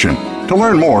retention. To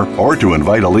learn more or to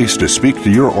invite Elise to speak to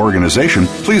your organization,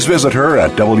 please visit her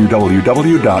at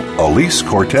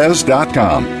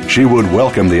www.elisecortez.com. She would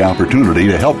welcome the opportunity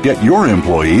to help get your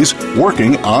employees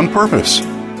working on purpose.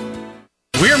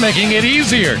 We're making it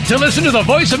easier to listen to the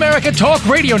Voice America Talk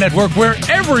Radio Network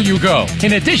wherever you go.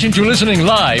 In addition to listening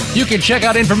live, you can check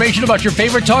out information about your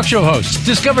favorite talk show hosts,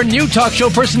 discover new talk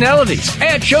show personalities,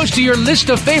 add shows to your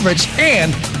list of favorites,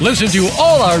 and listen to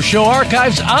all our show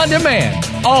archives on demand.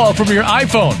 All from your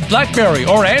iPhone, BlackBerry,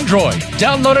 or Android.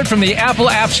 Download it from the Apple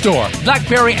App Store,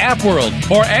 BlackBerry App World,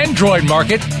 or Android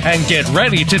Market, and get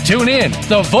ready to tune in.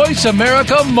 The Voice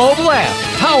America mobile app,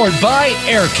 powered by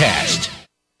Aircast.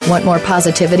 Want more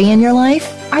positivity in your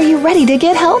life? Are you ready to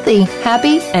get healthy,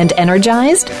 happy, and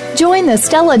energized? Join the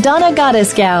Stella Donna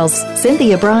Goddess Gals,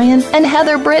 Cynthia Bryan and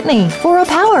Heather Brittany, for a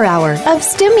power hour of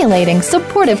stimulating,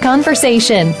 supportive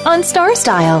conversation on Star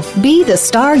Style. Be the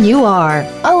star you are.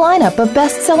 A lineup of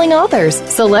best-selling authors,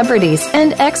 celebrities,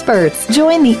 and experts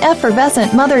join the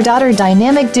effervescent mother-daughter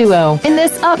dynamic duo in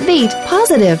this upbeat,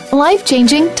 positive,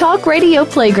 life-changing talk radio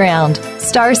playground.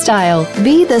 Star Style.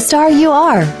 Be the star you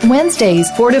are. Wednesdays,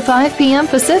 4 to 5 p.m.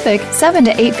 Pacific, 7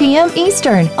 to 8 p.m.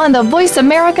 Eastern on the Voice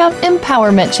America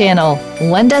Empowerment Channel.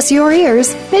 Lend us your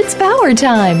ears. It's power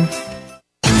time.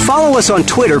 Follow us on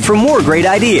Twitter for more great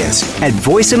ideas at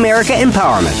Voice America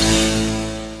Empowerment.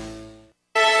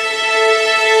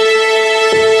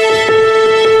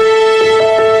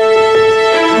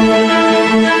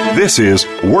 This is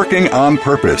Working on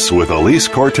Purpose with Elise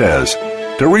Cortez.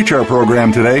 To reach our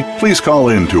program today, please call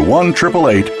in to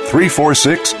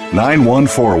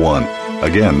 1-888-346-9141.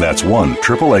 Again, that's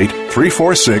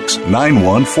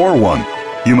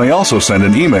 1-888-346-9141. You may also send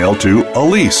an email to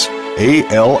Elise,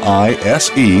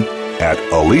 A-L-I-S-E, at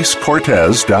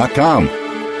EliseCortez.com.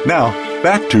 Now,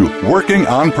 back to Working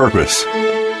on Purpose.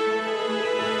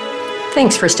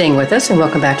 Thanks for staying with us, and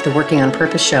welcome back to the Working on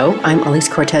Purpose show. I'm Elise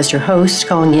Cortez, your host,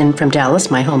 calling in from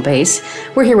Dallas, my home base.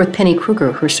 We're here with Penny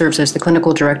Kruger, who serves as the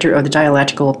clinical director of the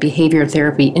Dialectical Behavior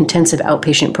Therapy Intensive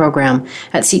Outpatient Program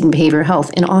at Seton Behavioral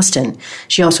Health in Austin.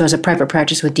 She also has a private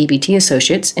practice with DBT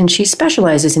Associates, and she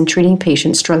specializes in treating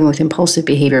patients struggling with impulsive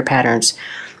behavior patterns.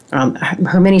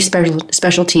 Her many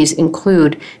specialties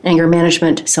include anger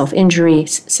management, self-injury,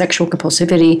 sexual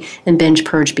compulsivity, and binge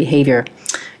purge behavior.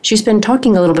 She's been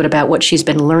talking a little bit about what she's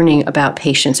been learning about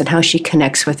patients and how she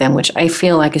connects with them, which I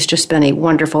feel like has just been a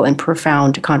wonderful and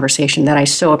profound conversation that I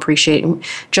so appreciate,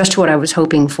 just what I was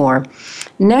hoping for.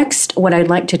 Next, what I'd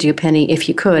like to do, Penny, if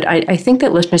you could, I think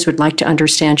that listeners would like to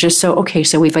understand so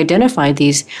we've identified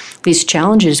these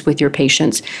challenges with your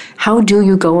patients. How do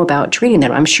you go about treating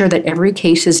them? I'm sure that every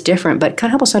case is different, but kind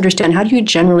of help us understand, how do you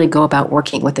generally go about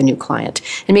working with a new client?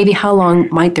 And maybe how long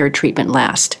might their treatment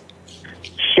last?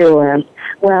 Sure.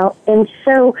 Well, and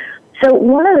so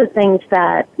one of the things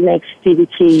that makes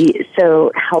DBT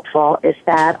so helpful is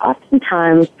that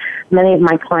oftentimes many of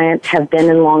my clients have been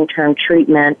in long-term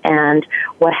treatment, and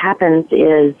what happens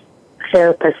is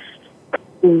therapists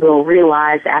will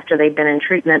realize after they've been in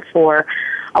treatment for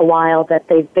a while that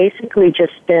they've basically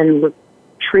just been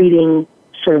treating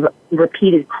sort of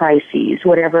repeated crises,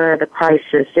 whatever the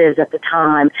crisis is at the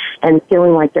time, and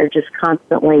feeling like they're just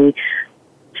constantly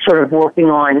sort of working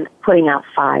on putting out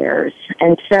fires.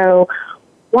 And so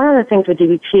one of the things with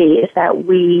DBT is that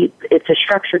it's a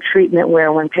structured treatment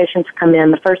where when patients come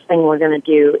in, the first thing we're going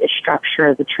to do is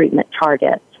structure the treatment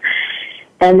targets.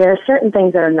 And there are certain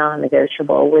things that are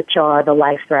non-negotiable, which are the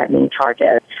life-threatening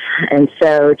targets. And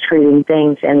so treating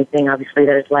anything obviously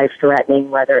that is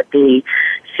life-threatening, whether it be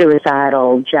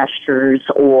suicidal gestures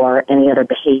or any other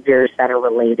behaviors that are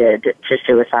related to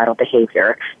suicidal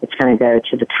behavior, it's going to go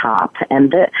to the top.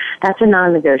 And that's a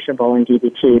non-negotiable in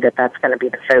DBT, that's going to be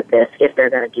the focus if they're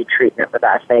going to do treatment with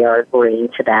us. They are agreeing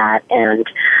to that and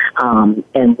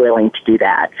willing to do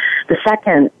that. The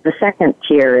second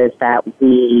tier is that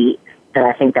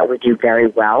I think that we do very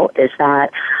well is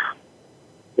that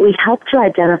we help to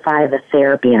identify the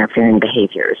therapy interfering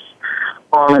behaviors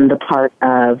on the part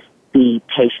of the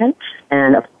patient.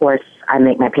 And of course, I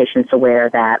make my patients aware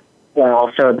that we're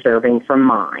also observing from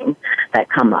mine that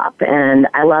come up. And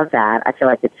I love that. I feel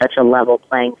like it's such a level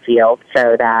playing field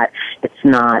so that it's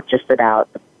not just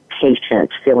about the patient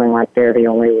feeling like they're the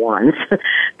only ones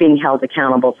being held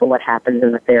accountable for what happens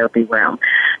in the therapy realm.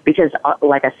 Because,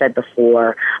 like I said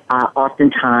before,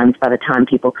 oftentimes by the time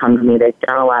people come to me, they've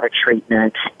done a lot of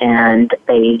treatment and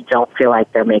they don't feel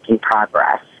like they're making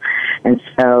progress. And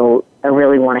so I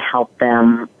really want to help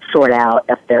them sort out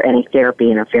if there are any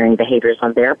therapy interfering behaviors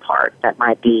on their part that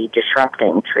might be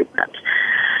disrupting treatment.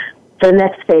 So the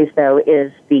next phase, though,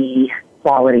 is the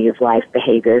quality of life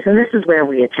behaviors, and this is where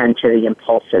we attend to the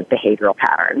impulsive behavioral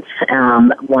patterns,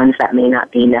 ones that may not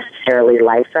be necessarily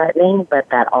life-threatening, but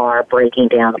that are breaking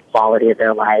down the quality of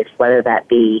their life, whether that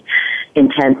be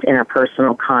intense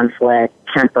interpersonal conflict,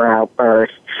 temper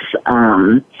outbursts,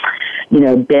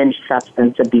 binge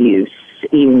substance abuse,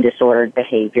 eating disordered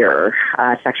behavior,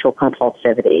 sexual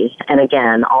compulsivity. And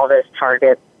again, all those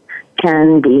targets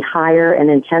can be higher in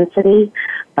intensity,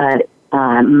 but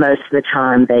most of the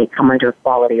time they come under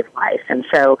quality of life. And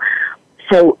so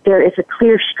there is a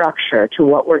clear structure to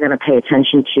what we're going to pay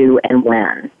attention to and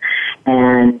when.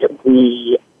 And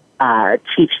we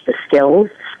teach the skills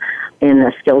in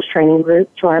the skills training group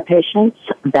to our patients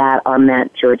that are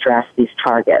meant to address these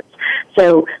targets.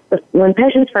 So when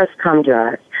patients first come to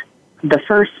us, the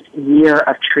first year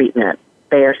of treatment,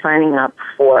 they are signing up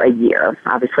for a year.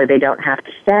 Obviously, they don't have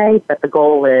to stay, but the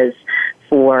goal is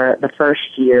for the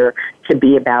first year to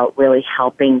be about really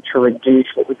helping to reduce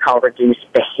what we call reduced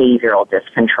behavioral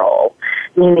dyscontrol,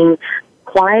 meaning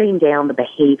quieting down the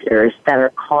behaviors that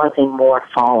are causing more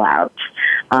fallout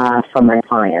from my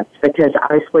clients. Because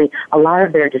obviously a lot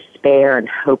of their despair and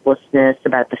hopelessness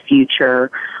about the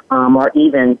future, or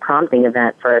even prompting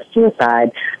event for a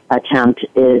suicide attempt,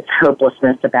 is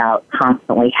hopelessness about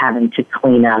constantly having to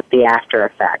clean up the after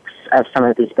effects of some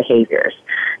of these behaviors.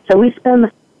 So we spend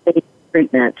the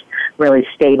treatment really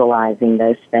stabilizing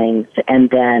those things, and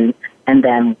then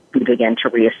we begin to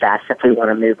reassess if we want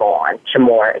to move on to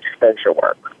more exposure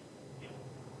work.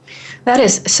 That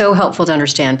is so helpful to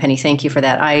understand, Penny. Thank you for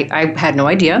that. I had no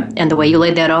idea, and the way you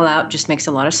laid that all out just makes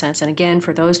a lot of sense. And again,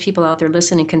 for those people out there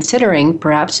listening, considering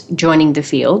perhaps joining the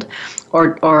field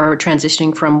or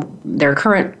transitioning from their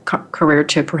current career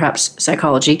to perhaps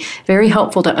psychology, very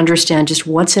helpful to understand just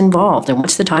what's involved and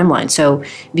what's the timeline. So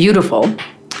beautiful.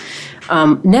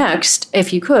 Next,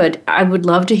 if you could, I would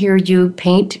love to hear you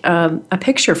paint a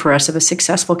picture for us of a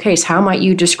successful case. How might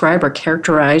you describe or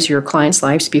characterize your clients'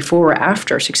 lives before or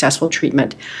after successful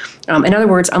treatment? In other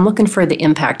words, I'm looking for the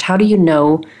impact. How do you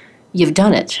know you've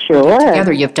done it? Sure.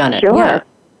 Together you've done it. Sure. Yeah.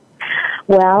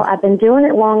 Well, I've been doing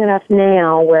it long enough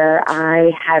now where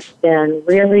I have been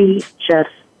really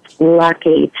just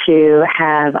lucky to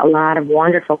have a lot of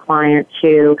wonderful clients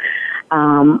who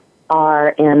are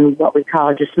in what we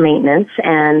call just maintenance,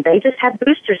 and they just have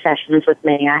booster sessions with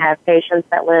me. I have patients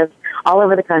that live all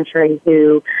over the country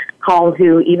who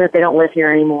even if they don't live here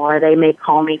anymore, they may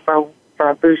call me for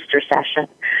a booster session,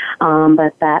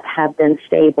 but that have been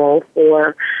stable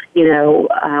for, 1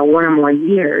 or more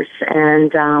years.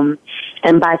 And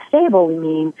by stable, we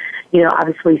mean,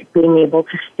 obviously being able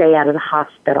to stay out of the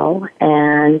hospital,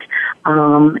 and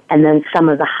then some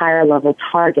of the higher level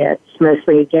targets,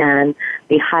 mostly again,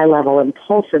 the high level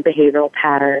impulsive behavioral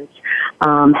patterns,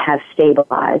 have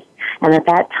stabilized. And at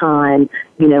that time,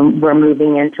 we're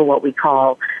moving into what we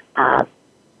call,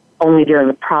 only dealing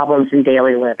with problems in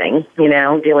daily living,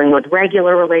 dealing with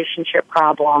regular relationship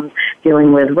problems,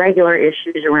 dealing with regular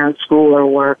issues around school or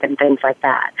work and things like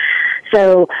that.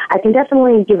 So I can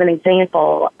definitely give an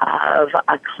example of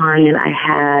a client I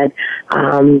had.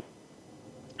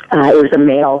 It was a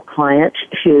male client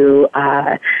who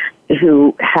had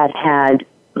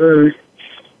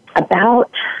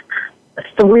about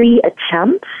 3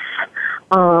 attempts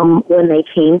when they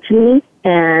came to me,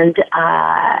 and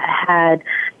had,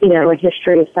 a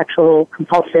history of sexual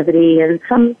compulsivity and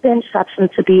some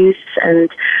substance abuse. And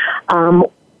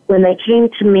when they came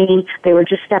to me, they were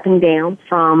just stepping down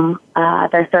from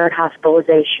their 3rd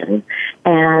hospitalization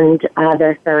and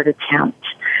their 3rd attempt.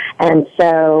 And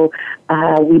so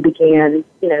we began,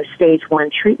 stage 1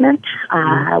 treatment,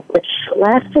 which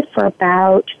lasted for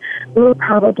we were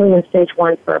probably in stage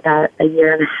 1 for about a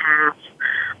year and a half.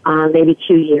 Maybe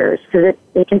 2 years, because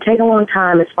it can take a long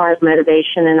time as far as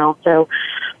motivation and also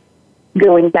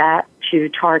going back to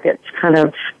targets kind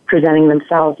of presenting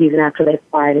themselves even after they've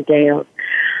quieted down.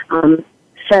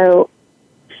 So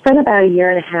spent about a year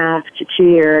and a half to 2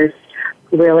 years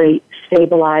really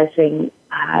stabilizing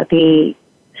the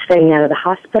staying out of the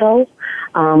hospital,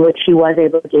 which he was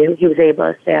able to do. He was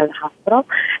able to stay out of the hospital,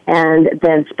 and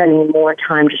then spending more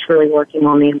time just really working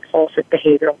on the impulsive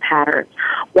behavioral patterns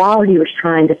while he was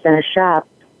trying to finish up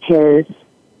his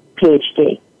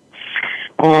PhD.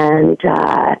 And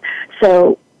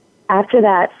so after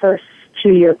that first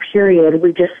 2-year period,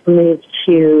 we just moved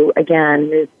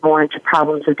more into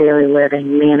problems of daily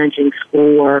living, managing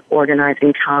schoolwork,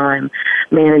 organizing time,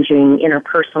 managing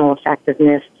interpersonal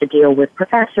effectiveness to deal with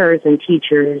professors and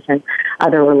teachers and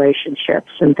other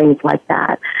relationships and things like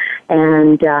that.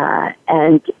 And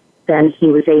then he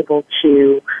was able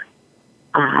to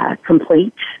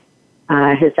complete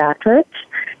his doctorate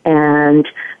and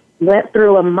went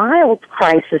through a mild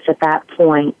crisis at that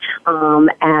point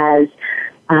as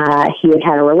he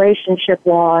had a relationship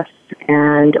loss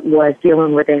and was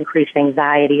dealing with increased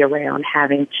anxiety around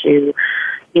having to,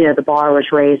 the bar was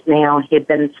raised now. He had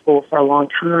been in school for a long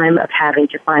time of having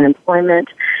to find employment.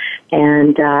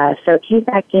 And so he came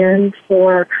back in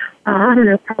for,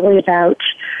 probably about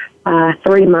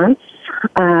 3 months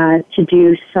to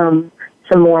do some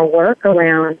more work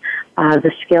around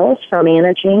the skills for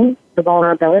managing the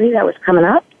vulnerability that was coming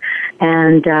up,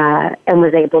 and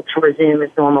was able to resume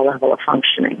his normal level of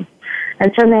functioning.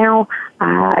 And so now,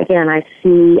 again, I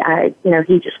see,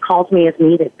 he just calls me as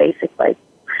needed, basically.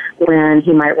 when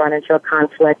he might run into a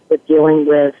conflict with dealing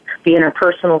with the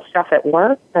interpersonal stuff at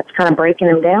work that's kind of breaking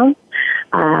him down,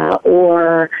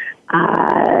 or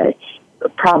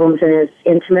problems in his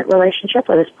intimate relationship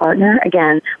with his partner.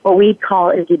 Again, what we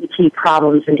call LGBT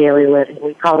problems in daily living.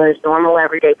 We call those normal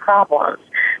everyday problems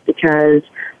because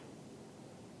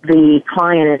the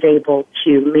client is able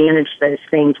to manage those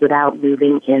things without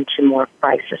moving into more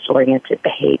crisis-oriented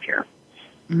behavior.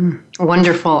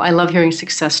 Wonderful. I love hearing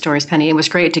success stories, Penny. It was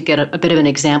great to get a bit of an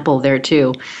example there,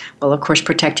 too. Well, of course,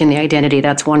 protecting the identity,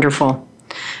 that's wonderful.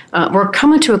 We're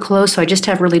coming to a close, so I just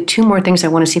have really two more things I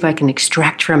want to see if I can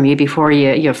extract from you before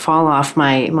you fall off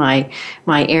my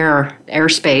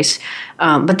airspace.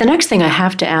 But the next thing I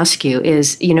have to ask you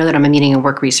is, you know that I'm a meaning and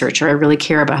work researcher. I really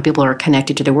care about how people are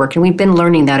connected to their work, and we've been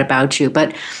learning that about you.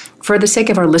 But for the sake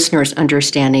of our listeners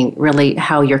understanding really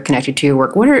how you're connected to your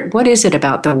work, what is it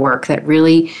about the work that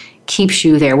really keeps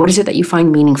you there? What is it that you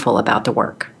find meaningful about the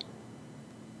work?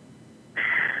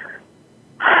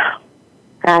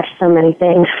 Gosh, so many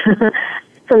things.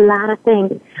 It's a lot of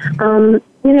things.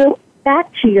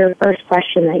 Back to your first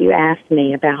question that you asked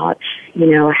me about,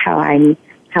 how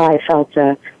I felt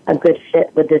a good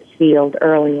fit with this field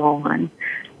early on.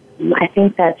 I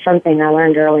think that's something I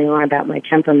learned early on about my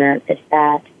temperament is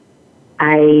that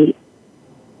I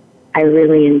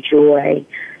really enjoy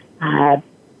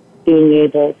being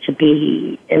able to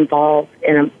be involved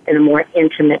in a more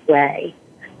intimate way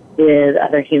with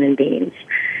other human beings.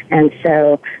 And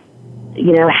so,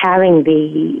 having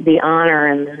the honor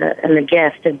and the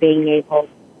gift of being able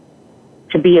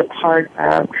to be a part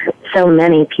of so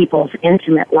many people's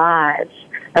intimate lives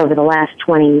over the last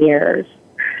 20 years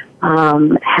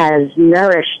has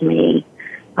nourished me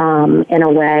in a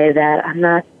way that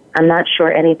I'm not sure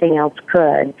anything else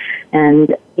could.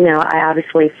 And I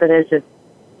obviously, for those of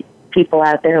people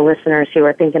out there, listeners who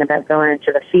are thinking about going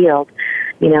into the field,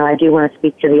 I do want to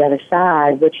speak to the other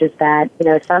side, which is that,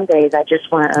 some days I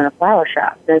just want to own a flower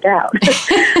shop, no doubt.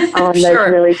 On those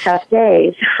really tough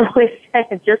days,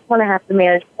 I just want to have to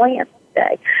manage plants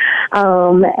today,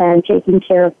 and taking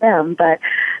care of them. But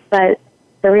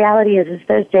the reality is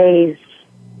those days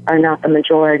are not the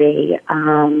majority.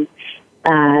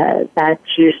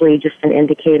 That's usually just an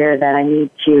indicator that I need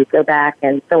to go back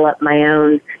and fill up my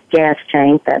own gas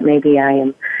tank, that maybe I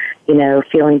am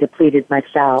feeling depleted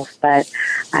myself, but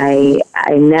I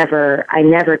never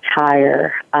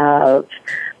tire of,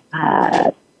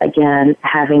 again,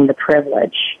 having the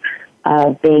privilege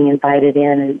of being invited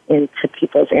into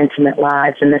people's intimate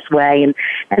lives in this way,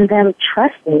 and them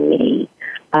trusting me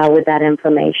with that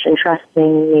information,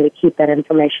 trusting me to keep that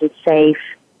information safe,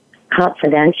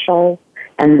 confidential,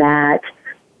 and that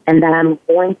I'm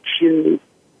going to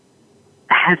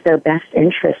have their best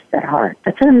interests at heart.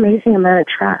 That's an amazing amount of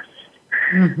trust.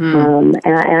 Mm-hmm.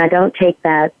 And I don't take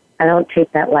that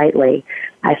lightly.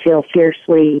 I feel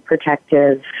fiercely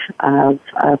protective of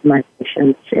my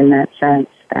patients in that sense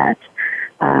that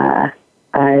I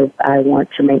want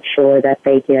to make sure that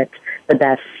they get the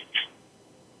best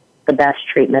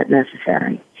treatment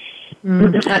necessary.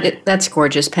 That's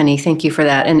gorgeous, Penny. Thank you for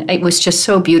that. And it was just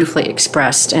so beautifully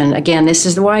expressed. And again, this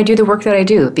is why I do the work that I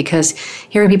do, because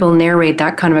hearing people narrate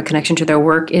that kind of a connection to their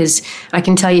work is, I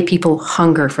can tell you, people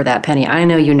hunger for that, Penny. I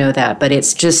know you know that, but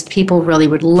it's just people really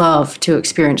would love to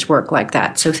experience work like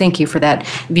that. So thank you for that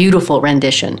beautiful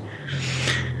rendition.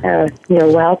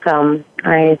 You're welcome.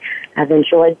 I've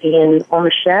enjoyed being on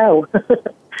the show.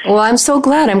 Well, I'm so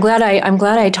glad. I'm glad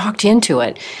I talked you into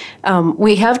it.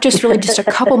 We have just a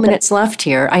couple minutes left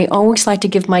here. I always like to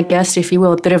give my guests, if you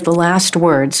will, a bit of the last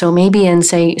word. So maybe in,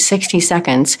 say, 60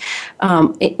 seconds,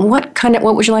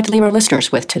 what would you like to leave our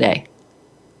listeners with today?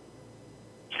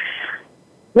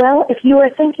 Well, if you are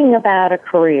thinking about a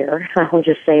career, I will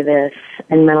just say this,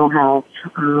 in mental health,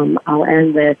 I'll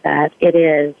end with that it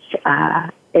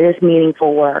is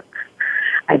meaningful work.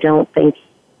 I don't think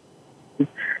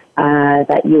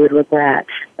that you would regret,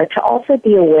 but to also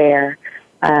be aware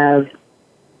of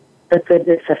the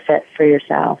goodness of fit for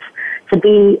yourself, to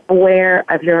be aware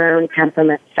of your own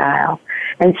temperament style,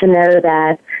 and to know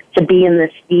that to be in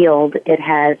this field, it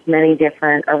has many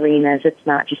different arenas. It's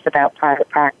not just about private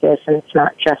practice, and it's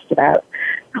not just about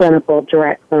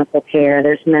direct clinical care.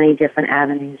 There's many different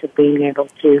avenues of being able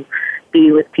to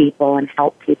be with people and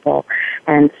help people.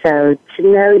 And so to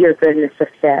know your goodness of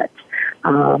fit,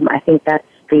 I think that's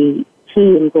the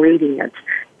key ingredient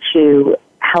to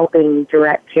helping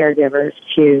direct caregivers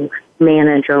to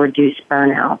manage or reduce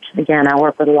burnout. Again, I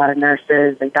work with a lot of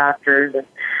nurses and doctors and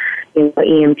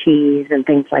EMTs and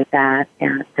things like that,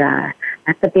 and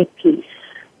that's a big piece.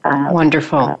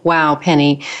 Wonderful. Wow,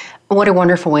 Penny. What a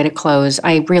wonderful way to close.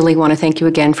 I really want to thank you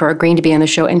again for agreeing to be on the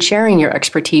show and sharing your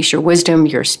expertise, your wisdom,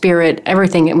 your spirit,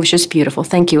 everything. It was just beautiful.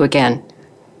 Thank you again.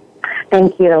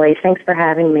 Thank you, Elise. Thanks for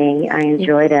having me. I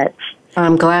enjoyed it.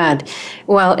 I'm glad.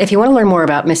 Well, if you want to learn more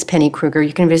about Miss Penny Kruger,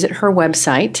 you can visit her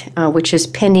website, which is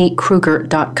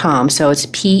pennykruger.com. So it's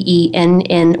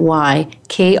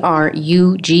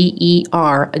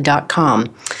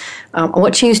PENNYKRUGER.com.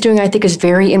 What she's doing, I think, is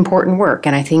very important work,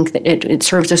 and I think that it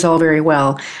serves us all very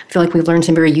well. I feel like we've learned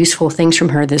some very useful things from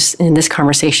her in this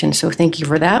conversation, so thank you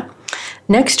for that.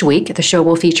 Next week, the show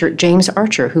will feature James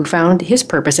Archer, who found his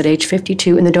purpose at age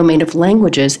 52 in the domain of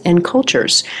languages and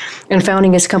cultures. And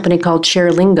founding his company called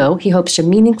ShareLingo, he hopes to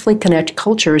meaningfully connect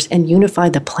cultures and unify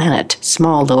the planet.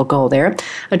 Small little goal there.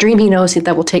 A dream he knows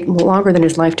that will take longer than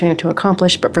his lifetime to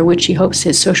accomplish, but for which he hopes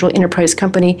his social enterprise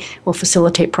company will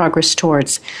facilitate progress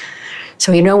towards.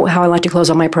 So you know how I like to close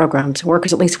all my programs. Work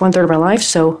is at least 1/3 of our life,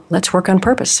 so let's work on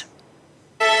purpose.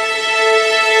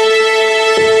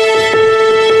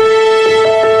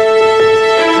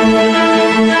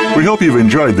 We hope you've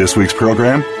enjoyed this week's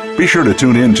program. Be sure to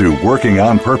tune in to Working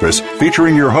on Purpose,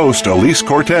 featuring your host, Elise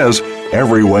Cortez,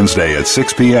 every Wednesday at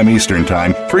 6 p.m. Eastern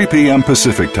Time, 3 p.m.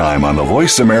 Pacific Time on the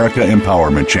Voice America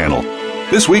Empowerment Channel.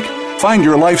 This week, find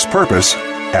your life's purpose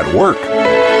at work.